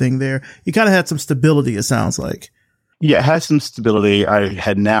 doing one thing there. You kind of had some stability, it sounds like. Yeah, it had some stability. I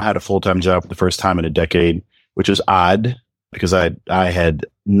had now had a full-time job for the first time in a decade, which was odd because I had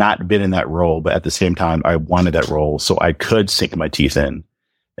not been in that role, but at the same time, I wanted that role so I could sink my teeth in.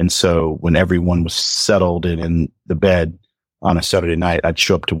 And so when everyone was settled in the bed on a Saturday night, I'd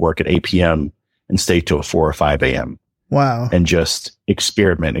show up to work at 8 p.m. and stay till 4 or 5 a.m. Wow. And just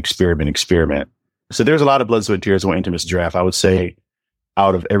experiment. So there's a lot of blood, sweat, and tears that went into Mr. Giraffe. I would say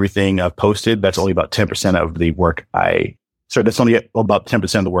out of everything I've posted, that's only about 10% of the work that's only about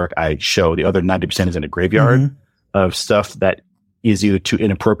 10% of the work I show. The other 90% is in a graveyard of stuff that is either too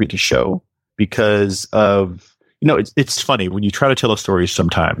inappropriate to show because of, it's funny when you try to tell a story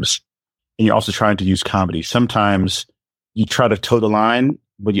sometimes, and you're also trying to use comedy. Sometimes you try to toe the line,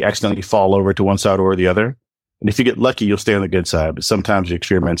 but you accidentally fall over to one side or the other. And if you get lucky, you'll stay on the good side. But sometimes your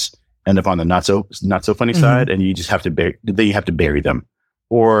experiments end up on the not so funny side, and you just have to bury them,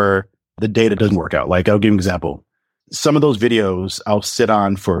 or the data doesn't work out. Like, I'll give you an example. Some of those videos I'll sit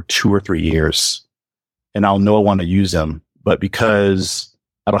on for 2 or 3 years, and I'll know I want to use them, but because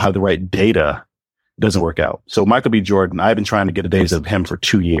I don't have the right data, it doesn't work out. So Michael B. Jordan, I've been trying to get the data of him for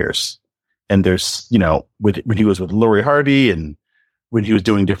 2 years, and there's when he was with Lori Harvey and when he was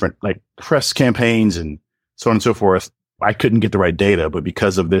doing different like press campaigns and so on and so forth, I couldn't get the right data, but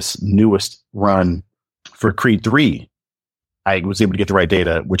because of this newest run for Creed 3, I was able to get the right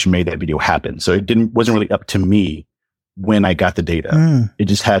data, which made that video happen. So it wasn't really up to me when I got the data. It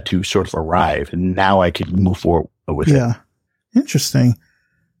just had to sort of arrive, and now I could move forward with it. Yeah. Interesting.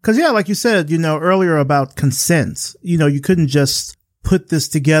 Cause like you said, earlier about consents, you couldn't just put this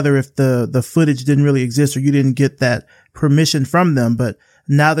together if the footage didn't really exist or you didn't get that permission from them. But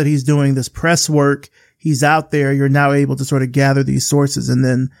now that he's doing this press work, he's out there, you're now able to sort of gather these sources and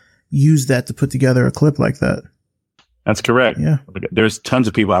then use that to put together a clip like that. That's correct. Yeah. There's tons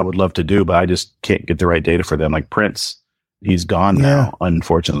of people I would love to do, but I just can't get the right data for them. Like Prince, he's gone now,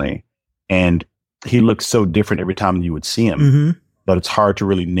 unfortunately. And he looks so different every time you would see him, but it's hard to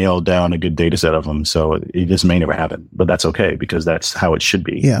really nail down a good data set of him. So it just may never happen, but that's okay because that's how it should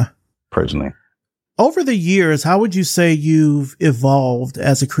be. Yeah. Personally. Over the years, how would you say you've evolved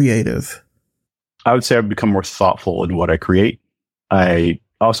as a creative? I would say I've become more thoughtful in what I create. I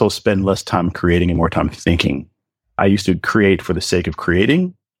also spend less time creating and more time thinking. I used to create for the sake of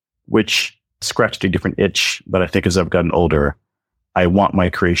creating, which scratched a different itch. But I think as I've gotten older, I want my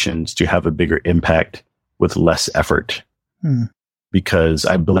creations to have a bigger impact with less effort. Because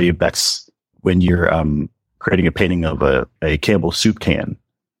I believe that's when you're creating a painting of a Campbell soup can,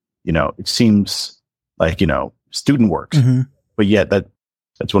 it seems like, student work, but yet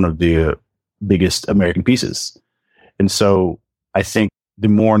that's one of the biggest American pieces. And so I think the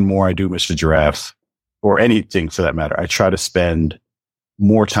more and more I do Mr. Giraffe, or anything for that matter, I try to spend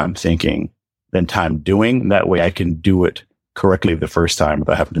more time thinking than time doing. That way I can do it correctly the first time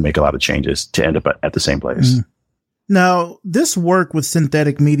without having to make a lot of changes to end up at the same place. Now, this work with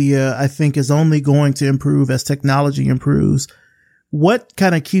synthetic media, I think, is only going to improve as technology improves. What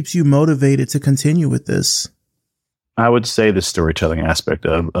kind of keeps you motivated to continue with this? I would say the storytelling aspect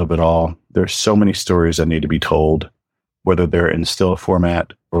of it all. There's so many stories that need to be told, whether they're in still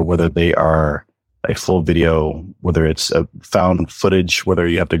format or whether they are a full video, whether it's a found footage, whether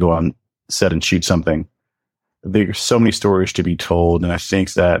you have to go on set and shoot something. There's so many stories to be told. And I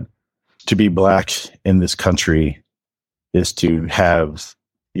think that to be Black in this country is to have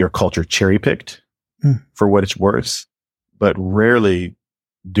your culture cherry picked for what it's worth. But rarely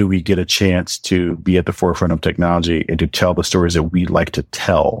do we get a chance to be at the forefront of technology and to tell the stories that we like to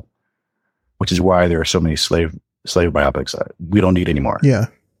tell, which is why there are so many slave biopics. We don't need anymore. Yeah.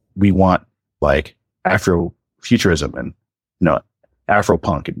 We want like Afrofuturism and Afro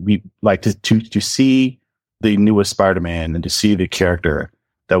punk. We like to see the newest Spider-Man and to see the character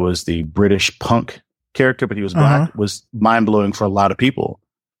that was the British punk character, but he was black, was mind blowing for a lot of people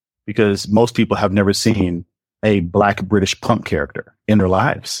because most people have never seen a black British punk character in their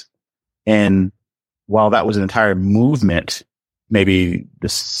lives. And while that was an entire movement, maybe the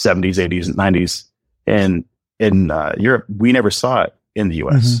 70s, 80s, and 90s, and in Europe, we never saw it in the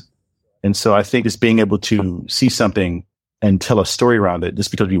US. And so I think just being able to see something and tell a story around it just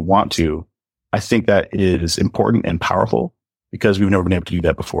because we want to, I think that is important and powerful because we've never been able to do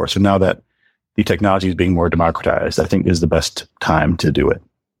that before. So now that the technology is being more democratized, I think is the best time to do it.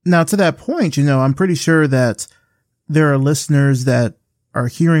 Now, to that point, I'm pretty sure that there are listeners that are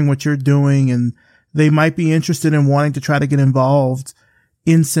hearing what you're doing and they might be interested in wanting to try to get involved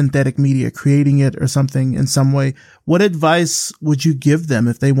in synthetic media, creating it or something in some way. What advice would you give them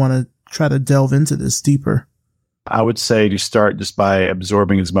if they want to try to delve into this deeper? I would say to start just by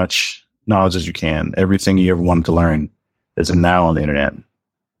absorbing as much knowledge as you can. Everything you ever wanted to learn is now on the internet.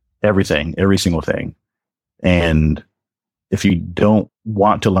 Everything, every single thing. And if you don't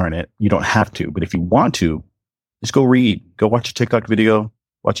want to learn it, you don't have to. But if you want to, just go read. Go watch a TikTok video,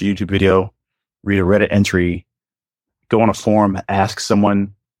 watch a YouTube video, read a Reddit entry, go on a forum, ask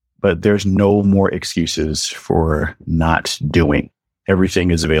someone. But there's no more excuses for not doing.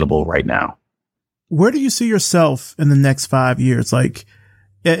 Everything is available right now. Where do you see yourself in the next 5 years? Like,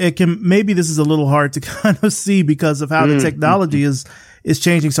 it can, maybe this is a little hard to kind of see because of how the technology is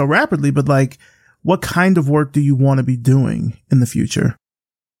changing so rapidly, but like, what kind of work do you want to be doing in the future?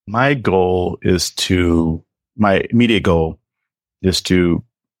 My immediate goal is to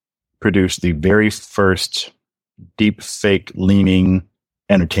produce the very first deep fake leaning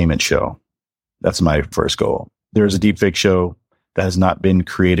entertainment show. That's my first goal. There's a deep fake show that has not been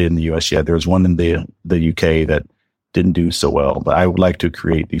created in the US yet. There was one in the UK that didn't do so well, but I would like to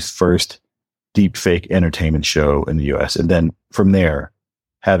create the first deep fake entertainment show in the US. And then from there,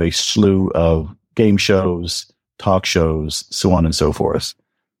 have a slew of game shows, talk shows, so on and so forth,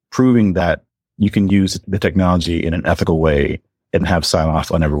 proving that you can use the technology in an ethical way and have sign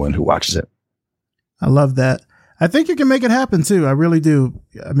off on everyone who watches it. I love that. I think you can make it happen too. I really do.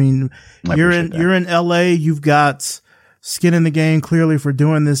 I mean, you're in LA, you've got skin in the game clearly for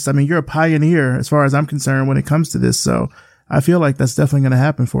doing this. I mean, you're a pioneer as far as I'm concerned when it comes to this. So I feel like that's definitely going to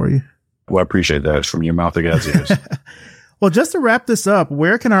happen for you. Well, I appreciate that. It's from your mouth to God's ears. Well, just to wrap this up,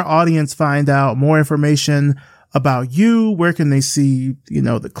 where can our audience find out more information about you? Where can they see,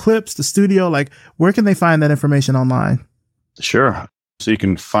 the clips, the studio? Like, where can they find that information online? Sure. So you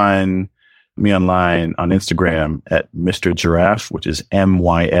can find me online on Instagram at Mr. Giraffe, which is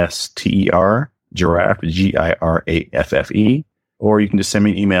MYSTER. Giraffe, GIRAFFE, or you can just send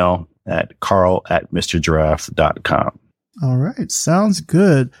me an email at carl@mrgiraffe.com. All right. Sounds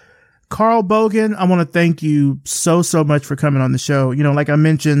good. Carl Bogan, I want to thank you so much for coming on the show. Like I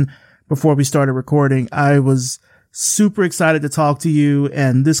mentioned before we started recording, I was super excited to talk to you,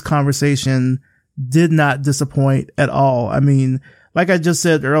 and this conversation did not disappoint at all. I mean, like I just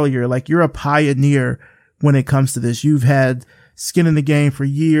said earlier, like you're a pioneer when it comes to this. You've had skin in the game for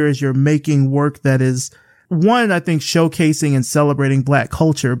years. You're making work that is, one, I think, showcasing and celebrating Black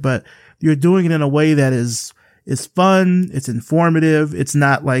culture, but you're doing it in a way that is fun. It's informative. It's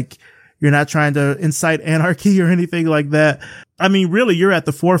not like you're not trying to incite anarchy or anything like that. I mean, really, you're at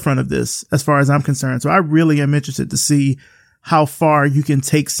the forefront of this as far as I'm concerned. So I really am interested to see how far you can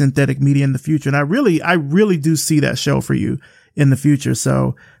take synthetic media in the future. And I really do see that show for you in the future.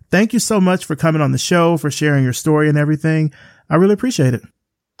 So thank you so much for coming on the show, for sharing your story and everything. I really appreciate it.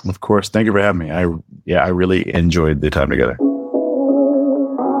 Of course. Thank you for having me. I really enjoyed the time together.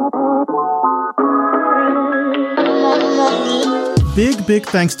 Big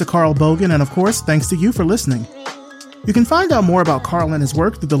thanks to Carl Bogan. And of course, thanks to you for listening. You can find out more about Carl and his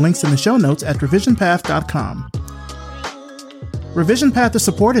work through the links in the show notes at revisionpath.com. Revision Path is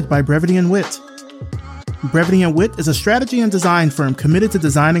supported by Brevity and Wit. Brevity and Wit is a strategy and design firm committed to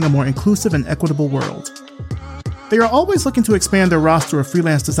designing a more inclusive and equitable world. They are always looking to expand their roster of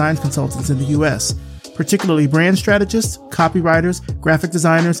freelance design consultants in the U.S., particularly brand strategists, copywriters, graphic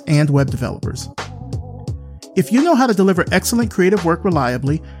designers, and web developers. If you know how to deliver excellent creative work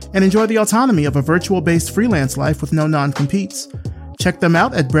reliably and enjoy the autonomy of a virtual-based freelance life with no non-competes, check them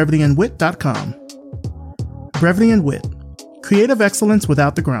out at brevityandwit.com. Brevity and Wit. Creative excellence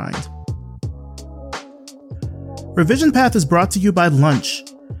without the grind. Revision Path is brought to you by Lunch,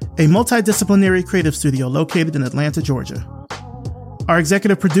 a multidisciplinary creative studio located in Atlanta, Georgia. Our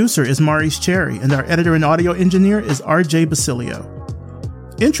executive producer is Maurice Cherry, and our editor and audio engineer is RJ Basilio.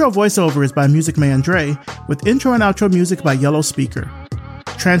 Intro voiceover is by Music Man Dre, with intro and outro music by Yellow Speaker.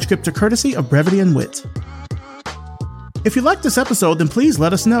 Transcripts are courtesy of Brevity and Wit. If you liked this episode, then please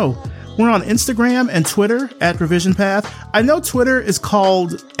let us know. We're on Instagram and Twitter at Revision Path. I know Twitter is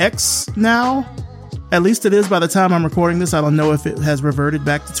called X now. At least it is by the time I'm recording this. I don't know if it has reverted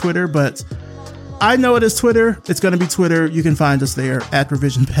back to Twitter, but I know it is Twitter. It's going to be Twitter. You can find us there at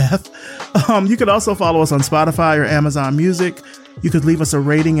Revision Path. You can also follow us on Spotify or Amazon Music. You could leave us a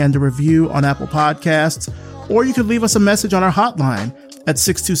rating and a review on Apple Podcasts, or you could leave us a message on our hotline at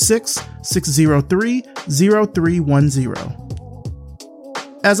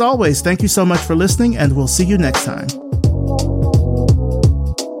 626-603-0310. As always, thank you so much for listening, and we'll see you next time.